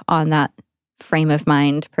work on that frame of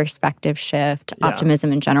mind, perspective shift,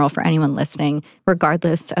 optimism in general for anyone listening,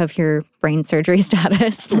 regardless of your brain surgery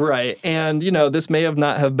status. Right. And, you know, this may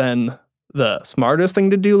not have been the smartest thing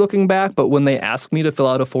to do looking back, but when they asked me to fill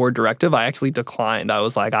out a forward directive, I actually declined. I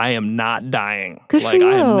was like, I am not dying. Good like, for you.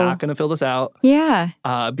 I am not going to fill this out. Yeah.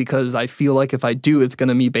 Because I feel like if I do, it's going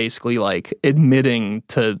to be basically like admitting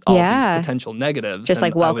to all these potential negatives. Just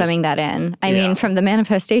like welcoming that in. I mean, from the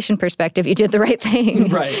manifestation perspective, you did the right thing.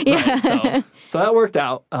 Right. So that worked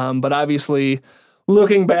out. But obviously,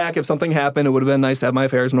 looking back, if something happened, it would have been nice to have my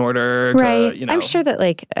affairs in order. Right. You know. I'm sure that,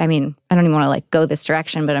 like, I mean, I don't even want to, like, go this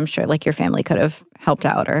direction, but I'm sure, like, your family could have helped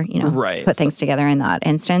out or, you know, put things together in that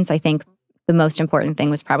instance. I think the most important thing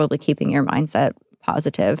was probably keeping your mindset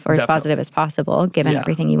positive or as positive as possible, given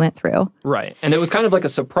everything you went through. Right. And it was kind of like a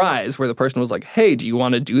surprise where the person was like, "Hey, do you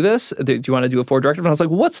want to do this? Do you want to do a forward directive?" And I was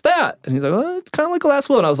like, "What's that?" And he's like, "Oh, it's kind of like a last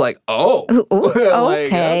will." And I was like, "Oh, like,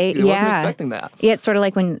 okay. I wasn't expecting that." Yeah, it's sort of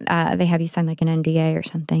like when they have you sign like an NDA or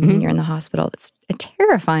something and you're in the hospital. It's a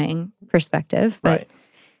terrifying perspective, but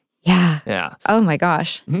yeah. Oh my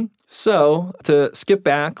gosh. So to skip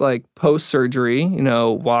back, like post-surgery, you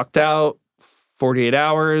know, walked out 48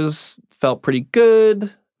 hours, felt pretty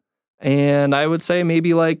good. And I would say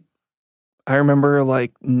maybe like, I remember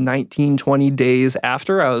like 19, 20 days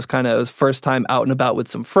after, I was first time out and about with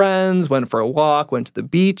some friends, went for a walk, went to the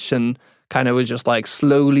beach, and kind of was just like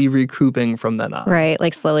slowly recouping from then on. Right,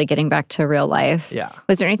 like slowly getting back to real life. Yeah.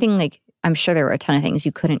 Was there anything like, I'm sure there were a ton of things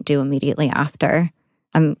you couldn't do immediately after.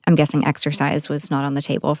 I'm guessing exercise was not on the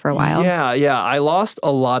table for a while. Yeah. I lost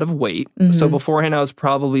a lot of weight. So beforehand, I was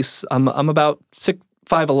probably, I'm about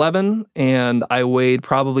 5'11", and I weighed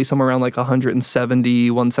probably somewhere around like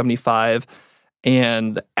 170, 175.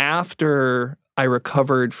 And after I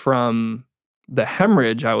recovered from the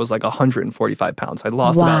hemorrhage, I was like 145 pounds. I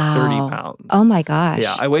lost about 30 pounds. Oh my gosh.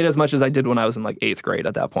 Yeah, I weighed as much as I did when I was in like 8th grade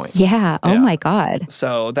at that point. Yeah. Oh my God.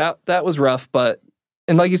 So that was rough, but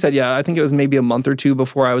and like you said, I think it was maybe a month or two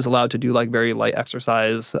before I was allowed to do like very light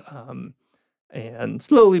exercise, and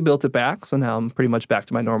slowly built it back. So now I'm pretty much back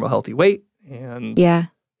to my normal healthy weight. And yeah,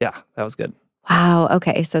 that was good. Wow.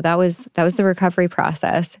 Okay. So that was the recovery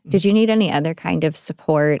process. Did you need any other kind of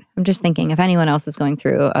support? I'm just thinking if anyone else is going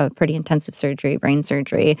through a pretty intensive surgery, brain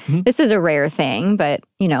surgery, this is a rare thing, but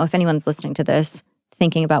you know, if anyone's listening to this,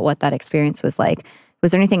 thinking about what that experience was like,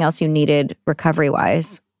 was there anything else you needed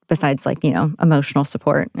recovery-wise besides like, you know, emotional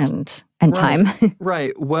support and time?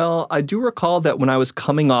 Right. Well, I do recall that when I was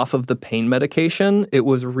coming off of the pain medication, it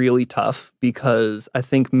was really tough because I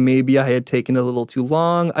think maybe I had taken it a little too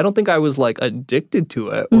long. I don't think I was like addicted to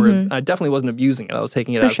it, or I definitely wasn't abusing it. I was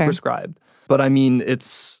taking it as prescribed. But I mean,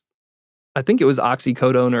 I think it was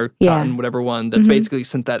oxycodone or cotton, whatever one, that's basically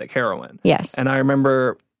synthetic heroin. Yes. And I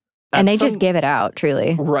remember... And they just give it out,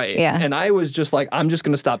 truly. Right. Yeah. And I was just like, I'm just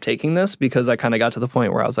going to stop taking this because I kind of got to the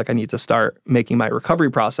point where I was like, I need to start making my recovery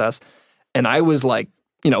process. And I was like,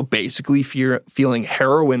 you know, basically feeling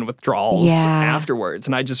heroin withdrawals afterwards.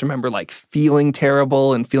 And I just remember like feeling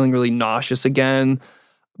terrible and feeling really nauseous again.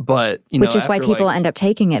 But, which is why people end up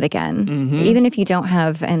taking it again. Even if you don't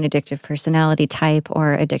have an addictive personality type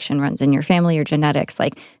or addiction runs in your family or genetics,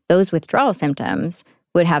 like those withdrawal symptoms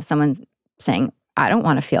would have someone saying, I don't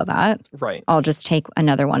want to feel that. Right. I'll just take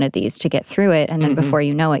another one of these to get through it. And then before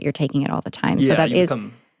you know it, you're taking it all the time. Yeah, so that is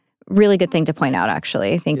really good thing to point out,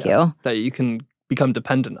 actually. Thank you. That you can become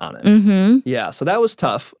dependent on it. Yeah, so that was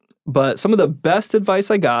tough. But some of the best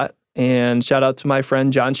advice I got, and shout out to my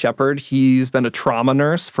friend John Shepard. He's been a trauma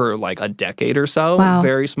nurse for like a decade or so. Wow.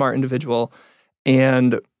 Very smart individual.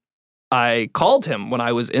 And I called him when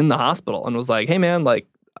I was in the hospital and was like, hey man, like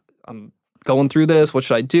I'm going through this. What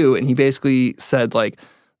should I do? And he basically said like,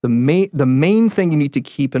 the main thing you need to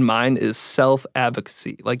keep in mind is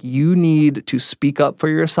self-advocacy. Like you need to speak up for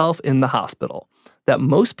yourself in the hospital. That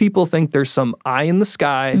most people think there's some eye in the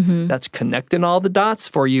sky that's connecting all the dots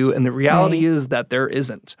for you. And the reality is that there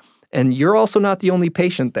isn't. And you're also not the only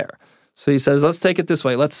patient there. So he says, let's take it this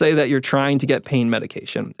way. Let's say that you're trying to get pain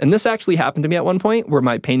medication. And this actually happened to me at one point where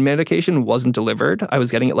my pain medication wasn't delivered. I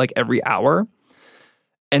was getting it like every hour.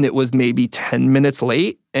 And it was maybe 10 minutes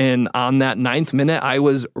late. And on that 9th minute, I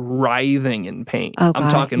was writhing in pain. Oh, I'm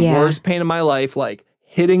talking worst pain of my life, like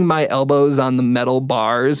hitting my elbows on the metal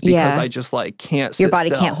bars because I just like can't sit Your body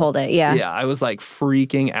still. can't hold it. Yeah. Yeah, I was like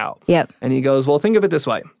freaking out. Yep. And he goes, well, think of it this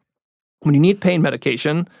way. When you need pain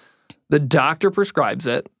medication, the doctor prescribes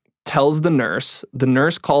it, tells the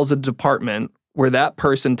nurse calls a department where that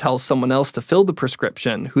person tells someone else to fill the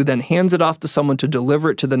prescription, who then hands it off to someone to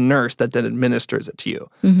deliver it to the nurse that then administers it to you.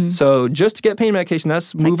 So just to get pain medication,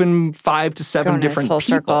 that's moving 5 to 7 different whole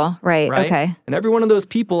people. Circle. Right. Okay. And every one of those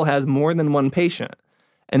people has more than one patient.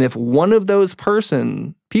 And if one of those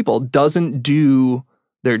people doesn't do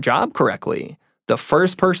their job correctly, the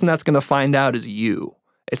first person that's going to find out is you.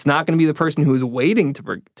 It's not going to be the person who is waiting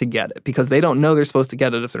to get it because they don't know they're supposed to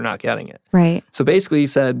get it if they're not getting it. Right. So basically he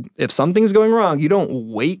said, if something's going wrong, you don't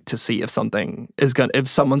wait to see if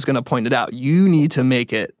someone's going to point it out. You need to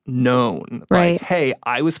make it known. Right. Like, hey,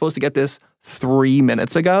 I was supposed to get this 3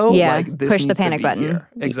 minutes ago. Yeah. Like, this Push the needs to panic be button. here.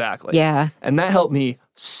 Exactly. Yeah. And that helped me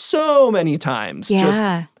so many times. Yeah.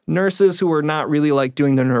 Just nurses who were not really like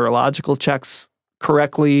doing their neurological checks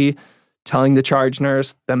correctly, telling the charge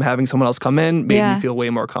nurse, them having someone else come in, made me feel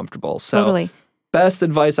way more comfortable. So best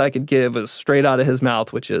advice I could give is straight out of his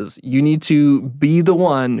mouth, which is you need to be the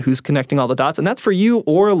one who's connecting all the dots. And that's for you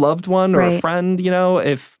or a loved one or a friend, you know,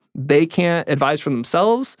 if they can't advise for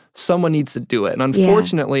themselves, someone needs to do it. And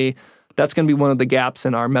unfortunately, that's going to be one of the gaps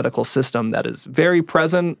in our medical system that is very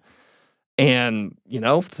present. And, you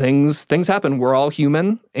know, things happen. We're all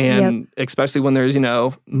human. And especially when there's, you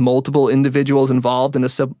know, multiple individuals involved in a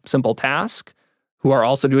simple task who are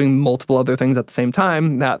also doing multiple other things at the same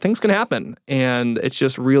time, that things can happen. And it's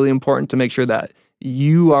just really important to make sure that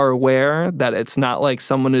you are aware that it's not like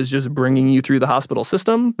someone is just bringing you through the hospital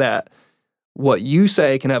system, that what you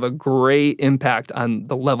say can have a great impact on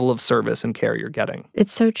the level of service and care you're getting.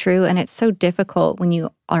 It's so true. And it's so difficult when you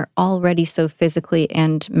are already so physically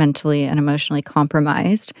and mentally and emotionally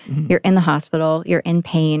compromised. You're in the hospital, you're in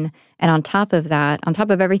pain. And on top of that, on top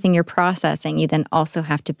of everything you're processing, you then also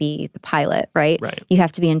have to be the pilot, right? You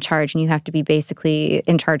have to be in charge, and you have to be basically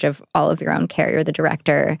in charge of all of your own care. You're the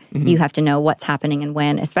director. You have to know what's happening and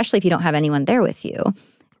when, especially if you don't have anyone there with you.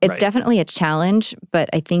 It's definitely a challenge, but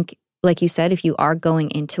I think, like you said, if you are going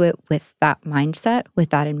into it with that mindset, with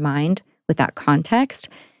that in mind, with that context,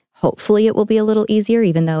 hopefully it will be a little easier,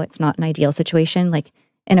 even though it's not an ideal situation. Like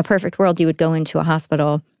in a perfect world, you would go into a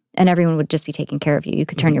hospital and everyone would just be taking care of you. You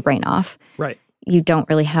could turn your brain off. Right. You don't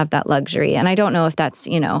really have that luxury. And I don't know if that's,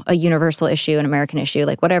 you know, a universal issue, an American issue,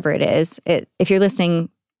 like whatever it is. If you're listening,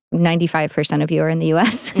 95% of you are in the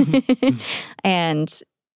US. And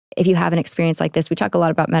if you have an experience like this, we talk a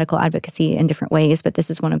lot about medical advocacy in different ways, but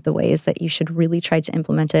this is one of the ways that you should really try to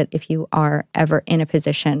implement it if you are ever in a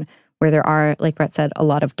position where there are, like Brett said, a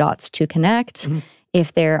lot of dots to connect.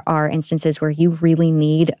 If there are instances where you really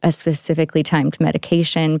need a specifically timed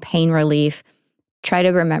medication, pain relief, try to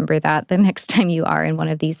remember that the next time you are in one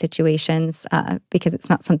of these situations, because it's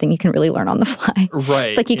not something you can really learn on the fly. Right.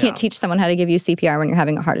 It's like you can't teach someone how to give you CPR when you're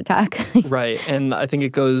having a heart attack. Right. And I think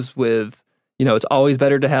it goes with, you know, it's always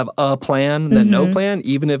better to have a plan than no plan.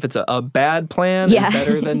 Even if it's a bad plan, it's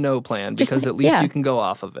better than no plan because at least you can go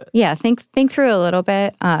off of it. Yeah, think through a little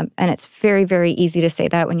bit. And it's very, very easy to say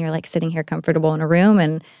that when you're like sitting here comfortable in a room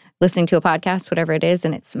and listening to a podcast, whatever it is.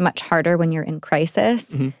 And it's much harder when you're in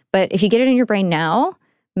crisis. But if you get it in your brain now,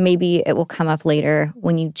 maybe it will come up later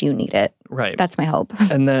when you do need it. Right. That's my hope.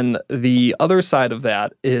 And then the other side of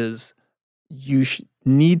that is you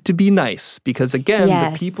need to be nice because, again,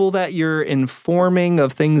 Yes. the people that you're informing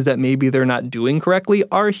of things that maybe they're not doing correctly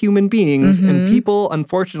are human beings. And people,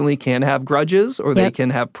 unfortunately, can have grudges or they can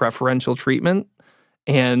have preferential treatment.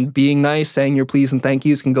 And being nice, saying your please and thank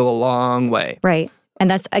yous can go a long way. Right. And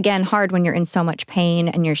that's, again, hard when you're in so much pain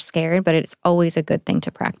and you're scared, but it's always a good thing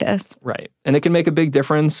to practice. Right. And it can make a big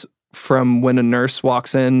difference from when a nurse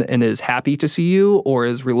walks in and is happy to see you or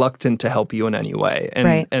is reluctant to help you in any way.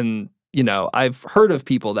 And, and you know, I've heard of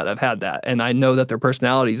people that have had that. And I know that their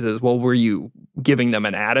personalities is, well, were you giving them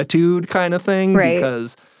an attitude kind of thing? Right.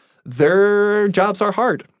 Because their jobs are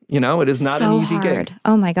hard. You know, it is not an easy gig.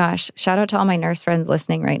 Oh my gosh. Shout out to all my nurse friends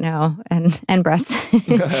listening right now and Brett's.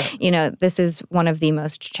 You know, this is one of the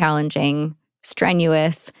most challenging,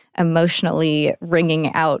 strenuous, emotionally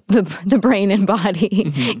wringing out the brain and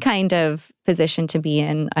body kind of position to be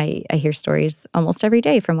in. I hear stories almost every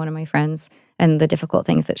day from one of my friends and the difficult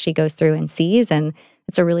things that she goes through and sees. And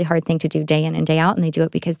it's a really hard thing to do day in and day out. And they do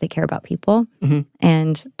it because they care about people.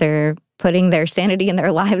 And they're putting their sanity and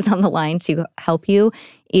their lives on the line to help you.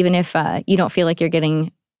 Even if you don't feel like you're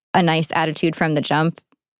getting a nice attitude from the jump,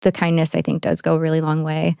 the kindness, I think, does go a really long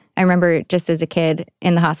way. I remember just as a kid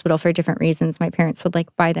in the hospital for different reasons, my parents would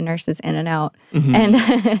like buy the nurses in and out.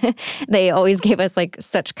 And they always gave us like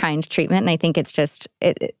such kind treatment. And I think it's just,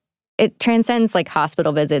 it transcends like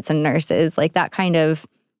hospital visits and nurses. Like that kind of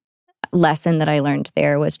lesson that I learned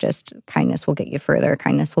there was just kindness will get you further.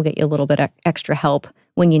 Kindness will get you a little bit extra help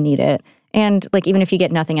when you need it. And like, even if you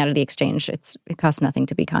get nothing out of the exchange, it costs nothing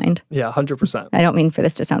to be kind. Yeah, 100%. I don't mean for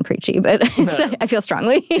this to sound preachy, but I feel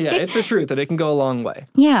strongly. Yeah, it's the truth that it can go a long way.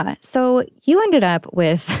 Yeah. So you ended up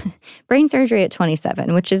with brain surgery at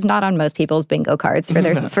 27, which is not on most people's bingo cards for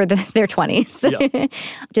their their 20s. Yep.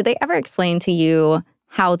 Did they ever explain to you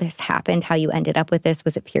how this happened, how you ended up with this?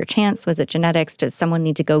 Was it pure chance? Was it genetics? Does someone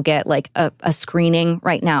need to go get like a screening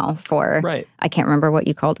right now for, I can't remember what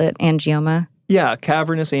you called it, angioma? Yeah,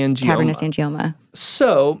 cavernous angioma. Cavernous angioma.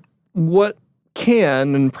 So what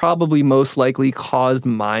can and probably most likely caused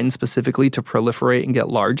mine specifically to proliferate and get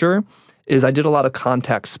larger is I did a lot of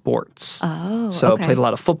contact sports. So I played a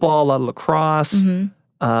lot of football, a lot of lacrosse,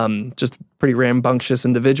 just pretty rambunctious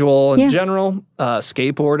individual in general,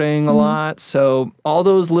 skateboarding a lot. So all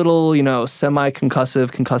those little, you know,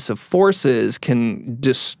 concussive forces can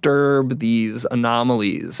disturb these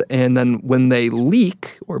anomalies. And then when they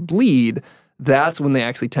leak or bleed, that's when they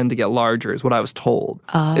actually tend to get larger, is what I was told.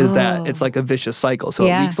 Is that it's like a vicious cycle. So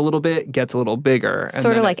it leaks a little bit, gets a little bigger.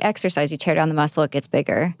 Sort of like exercise. You tear down the muscle, it gets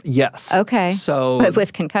bigger. Yes. Okay. So, but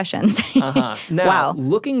with concussions. Now,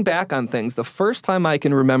 looking back on things, the first time I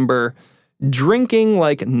can remember drinking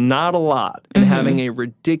like not a lot and having a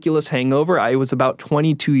ridiculous hangover, I was about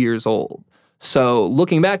 22 years old. So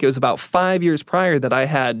looking back, it was about 5 years prior that I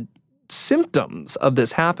had symptoms of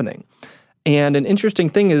this happening. And an interesting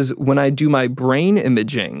thing is when I do my brain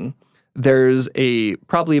imaging, there's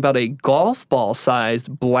probably about a golf ball sized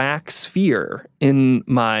black sphere in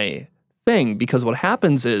my thing, because what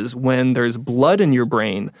happens is when there's blood in your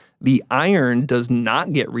brain, the iron does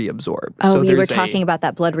not get reabsorbed. So you were talking about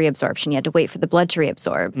that blood reabsorption. You had to wait for the blood to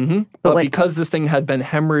reabsorb. But because this thing had been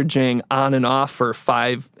hemorrhaging on and off for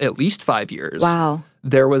at least 5 years,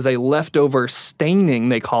 there was a leftover staining,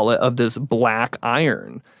 they call it, of this black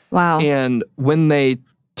iron. And when they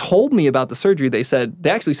told me about the surgery, they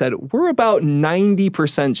actually said, we're about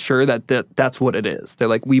 90% sure that's what it is. They're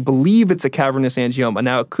like, we believe it's a cavernous angioma.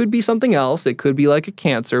 Now, it could be something else. It could be like a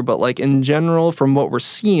cancer. But like in general, from what we're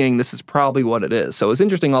seeing, this is probably what it is. So it's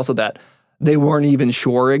interesting also that they weren't even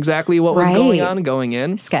sure exactly what was going on going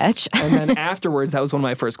in. Sketch. And then afterwards, that was one of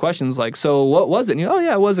my first questions, like, so what was it? And oh,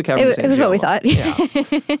 yeah, it was a cavernous angioma. It was what we thought.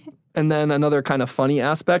 Yeah. And then another kind of funny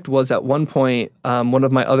aspect was at one point, one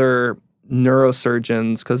of my other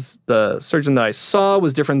neurosurgeons, because the surgeon that I saw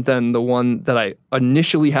was different than the one that I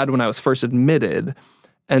initially had when I was first admitted.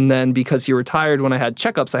 And then because he retired when I had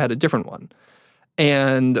checkups, I had a different one.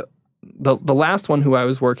 And the last one who I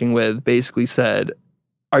was working with basically said,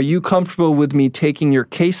 are you comfortable with me taking your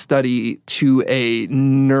case study to a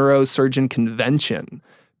neurosurgeon convention?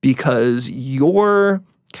 Because your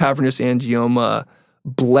cavernous angioma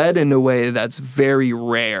bled in a way that's very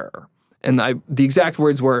rare. And the exact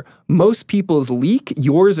words were, most people's leak,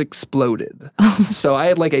 yours exploded. So I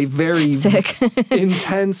had like a very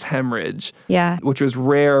intense hemorrhage, which was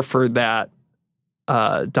rare for that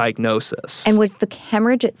diagnosis. And was the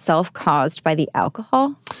hemorrhage itself caused by the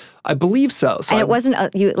alcohol? I believe so. And it wasn't,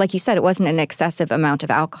 like you said, it wasn't an excessive amount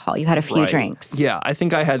of alcohol. You had a few drinks. Yeah, I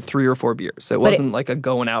think I had 3 or 4 beers. It wasn't like a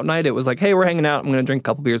going out night. It was like, hey, we're hanging out. I'm going to drink a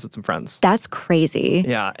couple beers with some friends. That's crazy.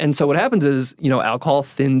 Yeah. And so what happens is, alcohol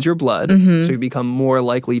thins your blood. Mm-hmm. So you become more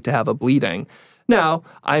likely to have a bleeding. Now,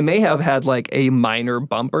 I may have had like a minor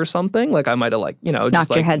bump or something. Like I might have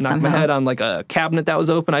knocked my head on like a cabinet that was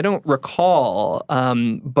open. I don't recall.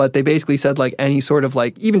 But they basically said like any sort of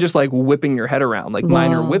like, even just like whipping your head around, like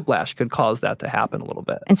minor whiplash could cause that to happen a little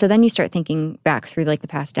bit. And so then you start thinking back through like the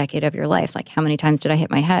past decade of your life. Like how many times did I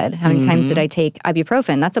hit my head? How many times did I take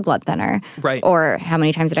ibuprofen? That's a blood thinner. Right. Or how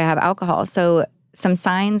many times did I have alcohol? So some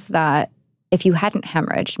signs that if you hadn't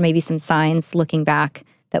hemorrhaged, maybe some signs looking back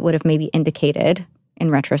that would have maybe indicated in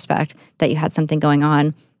retrospect that you had something going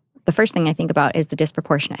on. The first thing I think about is the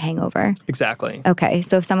disproportionate hangover. Exactly. Okay,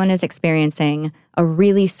 so if someone is experiencing a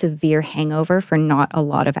really severe hangover for not a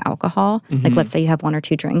lot of alcohol, like let's say you have 1 or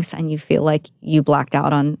 2 drinks and you feel like you blacked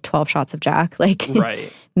out on 12 shots of Jack, like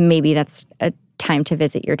maybe that's a time to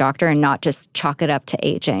visit your doctor and not just chalk it up to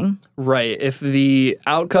aging. Right. If the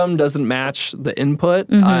outcome doesn't match the input,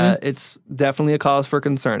 it's definitely a cause for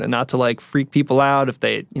concern. And not to like freak people out if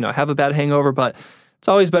they, have a bad hangover, but it's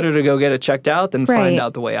always better to go get it checked out than find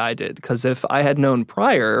out the way I did. Because if I had known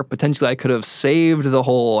prior, potentially I could have saved the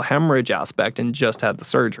whole hemorrhage aspect and just had the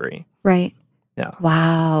surgery. Right. Yeah.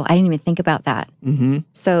 Wow. I didn't even think about that. Mm-hmm.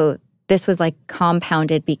 So this was like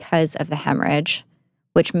compounded because of the hemorrhage,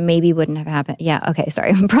 which maybe wouldn't have happened. Yeah, okay, sorry.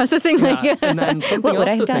 I'm processing and then something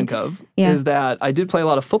else to think of is that I did play a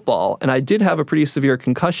lot of football, and I did have a pretty severe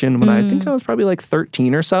concussion when I think I was probably like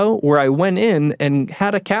 13 or so, where I went in and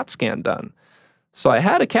had a CAT scan done. So I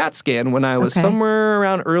had a CAT scan when I was somewhere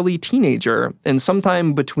around early teenager, and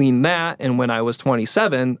sometime between that and when I was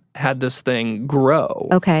 27, had this thing grow.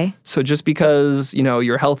 Okay. So just because,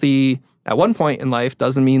 you're healthy at one point in life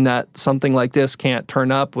doesn't mean that something like this can't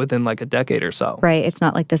turn up within like a decade or so. Right. It's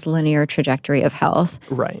not like this linear trajectory of health.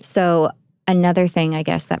 Right. So another thing I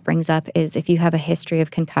guess that brings up is if you have a history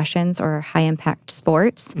of concussions or high impact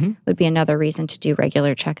sports, would be another reason to do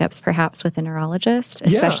regular checkups, perhaps with a neurologist,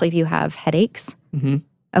 especially if you have headaches. Mm-hmm.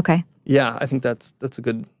 Okay. Yeah, I think that's a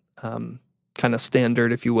good kind of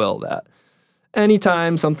standard, if you will, that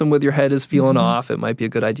anytime something with your head is feeling off, it might be a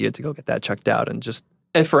good idea to go get that checked out and just,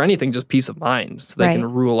 if for anything, just peace of mind so they can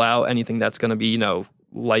rule out anything that's going to be,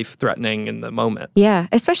 life-threatening in the moment. Yeah,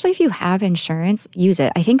 especially if you have insurance, use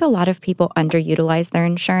it. I think a lot of people underutilize their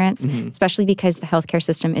insurance, especially because the healthcare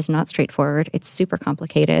system is not straightforward. It's super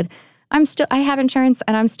complicated. I have insurance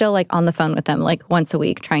and I'm still like on the phone with them like once a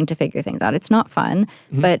week trying to figure things out. It's not fun,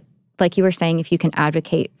 but like you were saying, if you can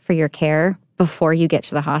advocate for your care before you get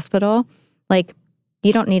to the hospital, like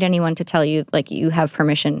you don't need anyone to tell you, like, you have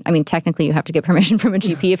permission. I mean, technically you have to get permission from a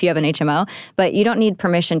GP if you have an HMO, but you don't need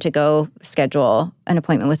permission to go schedule an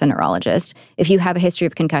appointment with a neurologist. If you have a history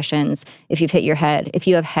of concussions, if you've hit your head, if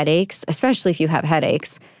you have headaches, especially if you have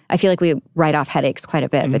headaches, I feel like we write off headaches quite a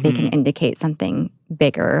bit, but they can indicate something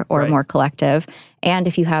bigger or more collective. And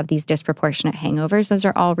if you have these disproportionate hangovers, those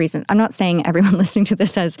are all reasons. I'm not saying everyone listening to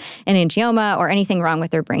this has an angioma or anything wrong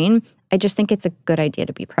with their brain. I just think it's a good idea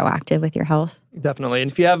to be proactive with your health. Definitely.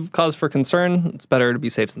 And if you have cause for concern, it's better to be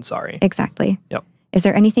safe than sorry. Exactly. Yep. Is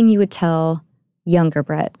there anything you would tell younger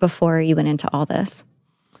Brett before you went into all this?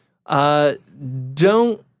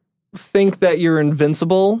 Don't think that you're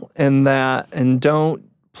invincible and don't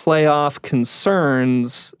play off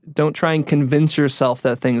concerns. Don't try and convince yourself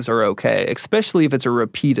that things are okay, especially if it's a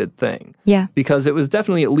repeated thing. Yeah. Because it was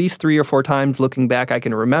definitely at least 3 or 4 times looking back I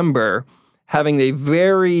can remember having a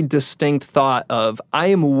very distinct thought of, I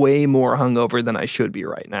am way more hungover than I should be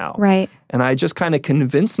right now. Right. And I just kind of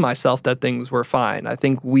convinced myself that things were fine. I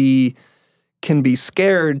think we can be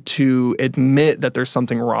scared to admit that there's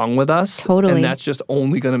something wrong with us. Totally. And that's just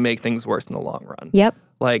only going to make things worse in the long run. Yep.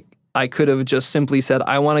 Like, I could have just simply said,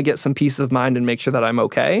 I want to get some peace of mind and make sure that I'm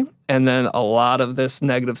okay. And then a lot of this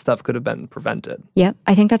negative stuff could have been prevented. Yep.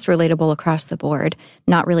 I think that's relatable across the board.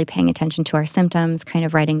 Not really paying attention to our symptoms, kind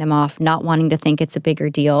of writing them off, not wanting to think it's a bigger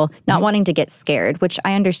deal, not wanting to get scared, which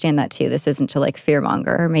I understand that too. This isn't to like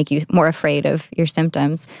fearmonger or make you more afraid of your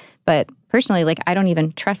symptoms. But personally, like, I don't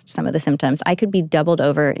even trust some of the symptoms. I could be doubled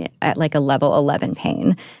over at like a level 11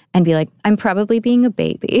 pain and be like, I'm probably being a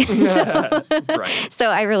baby.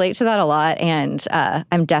 So I relate to that a lot. And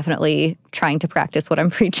I'm definitely trying to practice what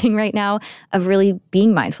I'm preaching right now of really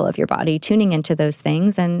being mindful of your body, tuning into those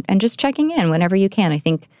things and just checking in whenever you can. I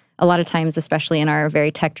think a lot of times, especially in our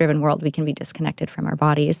very tech-driven world, we can be disconnected from our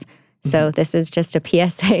bodies. So this is just a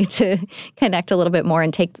PSA to connect a little bit more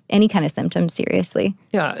and take any kind of symptoms seriously.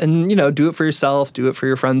 Yeah. And, do it for yourself, do it for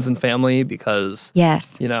your friends and family because,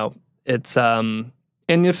 yes, it's, and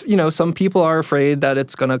if, some people are afraid that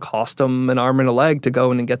it's going to cost them an arm and a leg to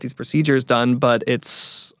go in and get these procedures done, but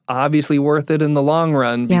it's obviously worth it in the long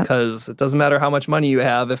run because it doesn't matter how much money you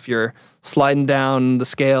have. If you're sliding down the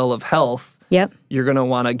scale of health, you're going to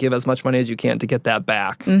want to give as much money as you can to get that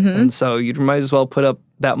back. And so you might as well put up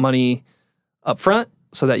that money up front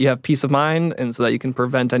so that you have peace of mind and so that you can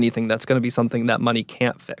prevent anything that's going to be something that money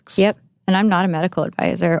can't fix. And I'm not a medical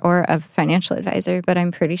advisor or a financial advisor, but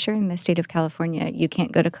I'm pretty sure in the state of California, you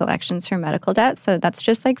can't go to collections for medical debt. So that's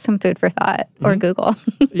just like some food for thought or Google.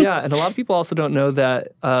 Yeah. And a lot of people also don't know that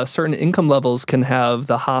certain income levels can have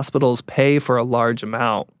the hospitals pay for a large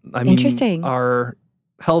amount. I mean, interesting. Our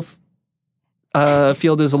health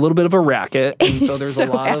field is a little bit of a racket. And so there's a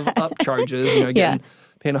lot of upcharges,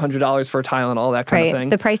 paying $100 for a Tylenol, that kind of thing.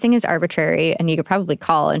 The pricing is arbitrary, and you could probably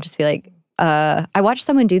call and just be like, I watched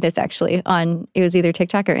someone do this actually on, it was either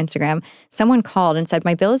TikTok or Instagram. Someone called and said,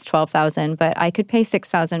 my bill is $12,000, but I could pay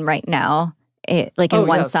 $6,000 right now, in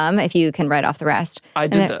one sum, if you can write off the rest. I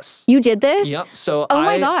did this. You did this? Yep. So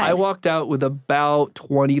my God. I walked out with about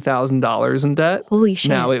 $20,000 in debt. Holy shit.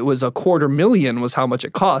 Now, it was $250,000 was how much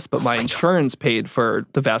it cost, but my insurance paid for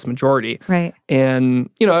the vast majority. Right. And,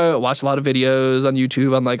 I watched a lot of videos on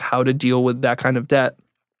YouTube on how to deal with that kind of debt.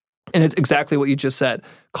 And it's exactly what you just said.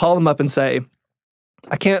 Call them up and say,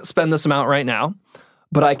 I can't spend this amount right now,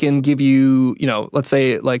 but I can give you, let's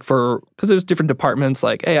say because there's different departments,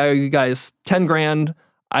 hey, I owe you guys $10,000.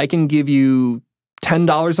 I can give you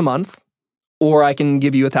 $10 a month, or I can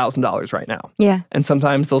give you $1,000 right now. Yeah. And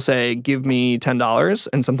sometimes they'll say, give me $10,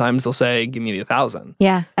 and sometimes they'll say, give me the $1,000.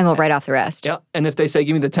 Yeah, and we'll write off the rest. Yeah. And if they say,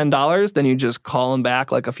 give me the $10, then you just call them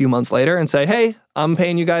back a few months later and say, hey, I'm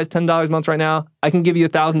paying you guys $10 a month right now. I can give you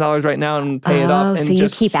 $1,000 right now and pay it up, and so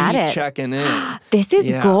just keep at it. Checking in. This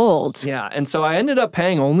is gold. Yeah. And so I ended up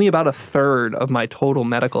paying only about a third of my total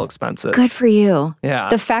medical expenses. Good for you. Yeah.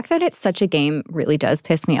 The fact that it's such a game really does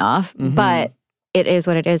piss me off, but it is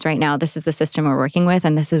what it is right now. This is the system we're working with,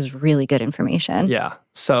 and this is really good information. Yeah.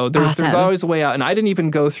 So there's always a way out. And I didn't even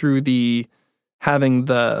go through having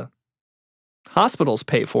the hospitals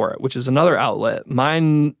pay for it, which is another outlet.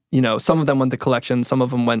 Mine, some of them went to collections, some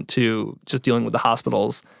of them went to just dealing with the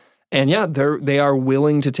hospitals. And yeah, they are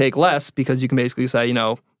willing to take less because you can basically say,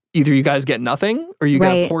 either you guys get nothing or you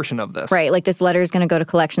get a portion of this. Right. Like this letter is going to go to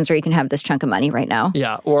collections, or you can have this chunk of money right now.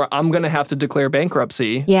 Yeah. Or I'm going to have to declare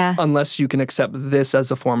bankruptcy unless you can accept this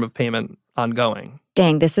as a form of payment ongoing.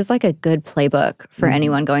 Dang, this is like a good playbook for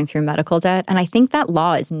anyone going through medical debt. And I think that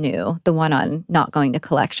law is new, the one on not going to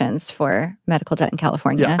collections for medical debt in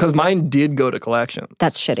California. Yeah, because mine did go to collections.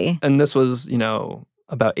 That's shitty. And this was,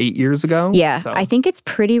 about 8 years ago. Yeah, so. I think it's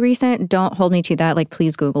pretty recent. Don't hold me to that.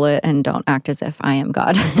 Please Google it and don't act as if I am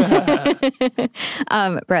God.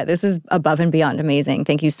 Brett, this is above and beyond amazing.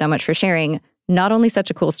 Thank you so much for sharing not only such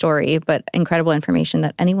a cool story, but incredible information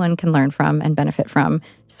that anyone can learn from and benefit from.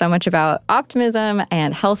 So much about optimism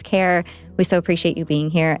and healthcare. We so appreciate you being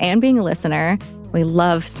here and being a listener. We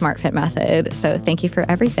love Smart Fit Method. So thank you for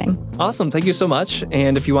everything. Awesome. Thank you so much.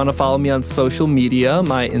 And if you want to follow me on social media,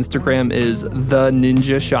 my Instagram is The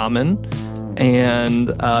Ninja Shaman.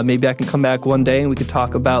 And maybe I can come back one day and we could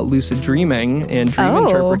talk about lucid dreaming and dream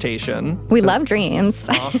interpretation. We love dreams.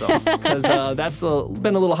 Awesome. Because that's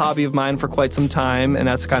been a little hobby of mine for quite some time. And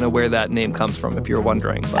that's kind of where that name comes from, if you're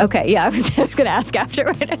wondering. But. Okay. Yeah, I was going to ask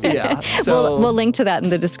afterward. Yeah. So we'll link to that in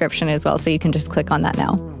the description as well. So you can just click on that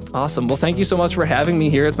now. Awesome. Well, thank you so much for having me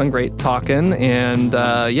here. It's been great talking. And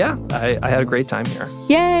I had a great time here.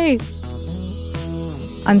 Yay.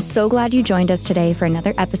 I'm so glad you joined us today for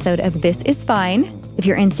another episode of This Is Fine. If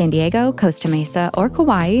you're in San Diego, Costa Mesa, or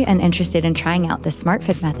Kauai and interested in trying out the Smart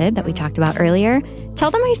Fit method that we talked about earlier,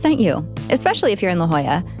 tell them I sent you, especially if you're in La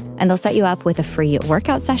Jolla, and they'll set you up with a free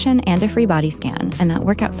workout session and a free body scan. And that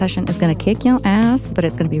workout session is going to kick your ass, but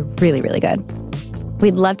it's going to be really, really good.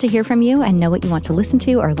 We'd love to hear from you and know what you want to listen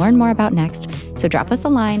to or learn more about next. So drop us a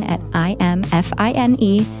line at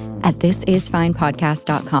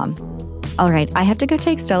imfine@thisisfinepodcast.com. All right, I have to go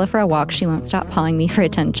take Stella for a walk. She won't stop pawing me for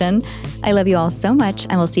attention. I love you all so much,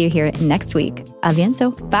 and we'll see you here next week. A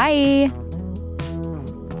bientôt. Bye.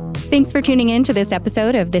 Thanks for tuning in to this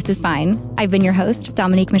episode of This Is Fine. I've been your host,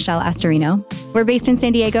 Dominique Michelle Astorino. We're based in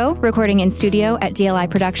San Diego, recording in studio at DLI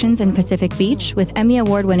Productions in Pacific Beach with Emmy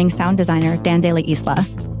Award-winning sound designer Dan De La Isla.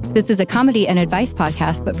 This is a comedy and advice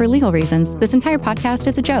podcast, but for legal reasons, this entire podcast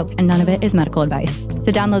is a joke and none of it is medical advice.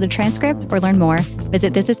 To download the transcript or learn more,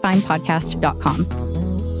 visit thisisfinepodcast.com.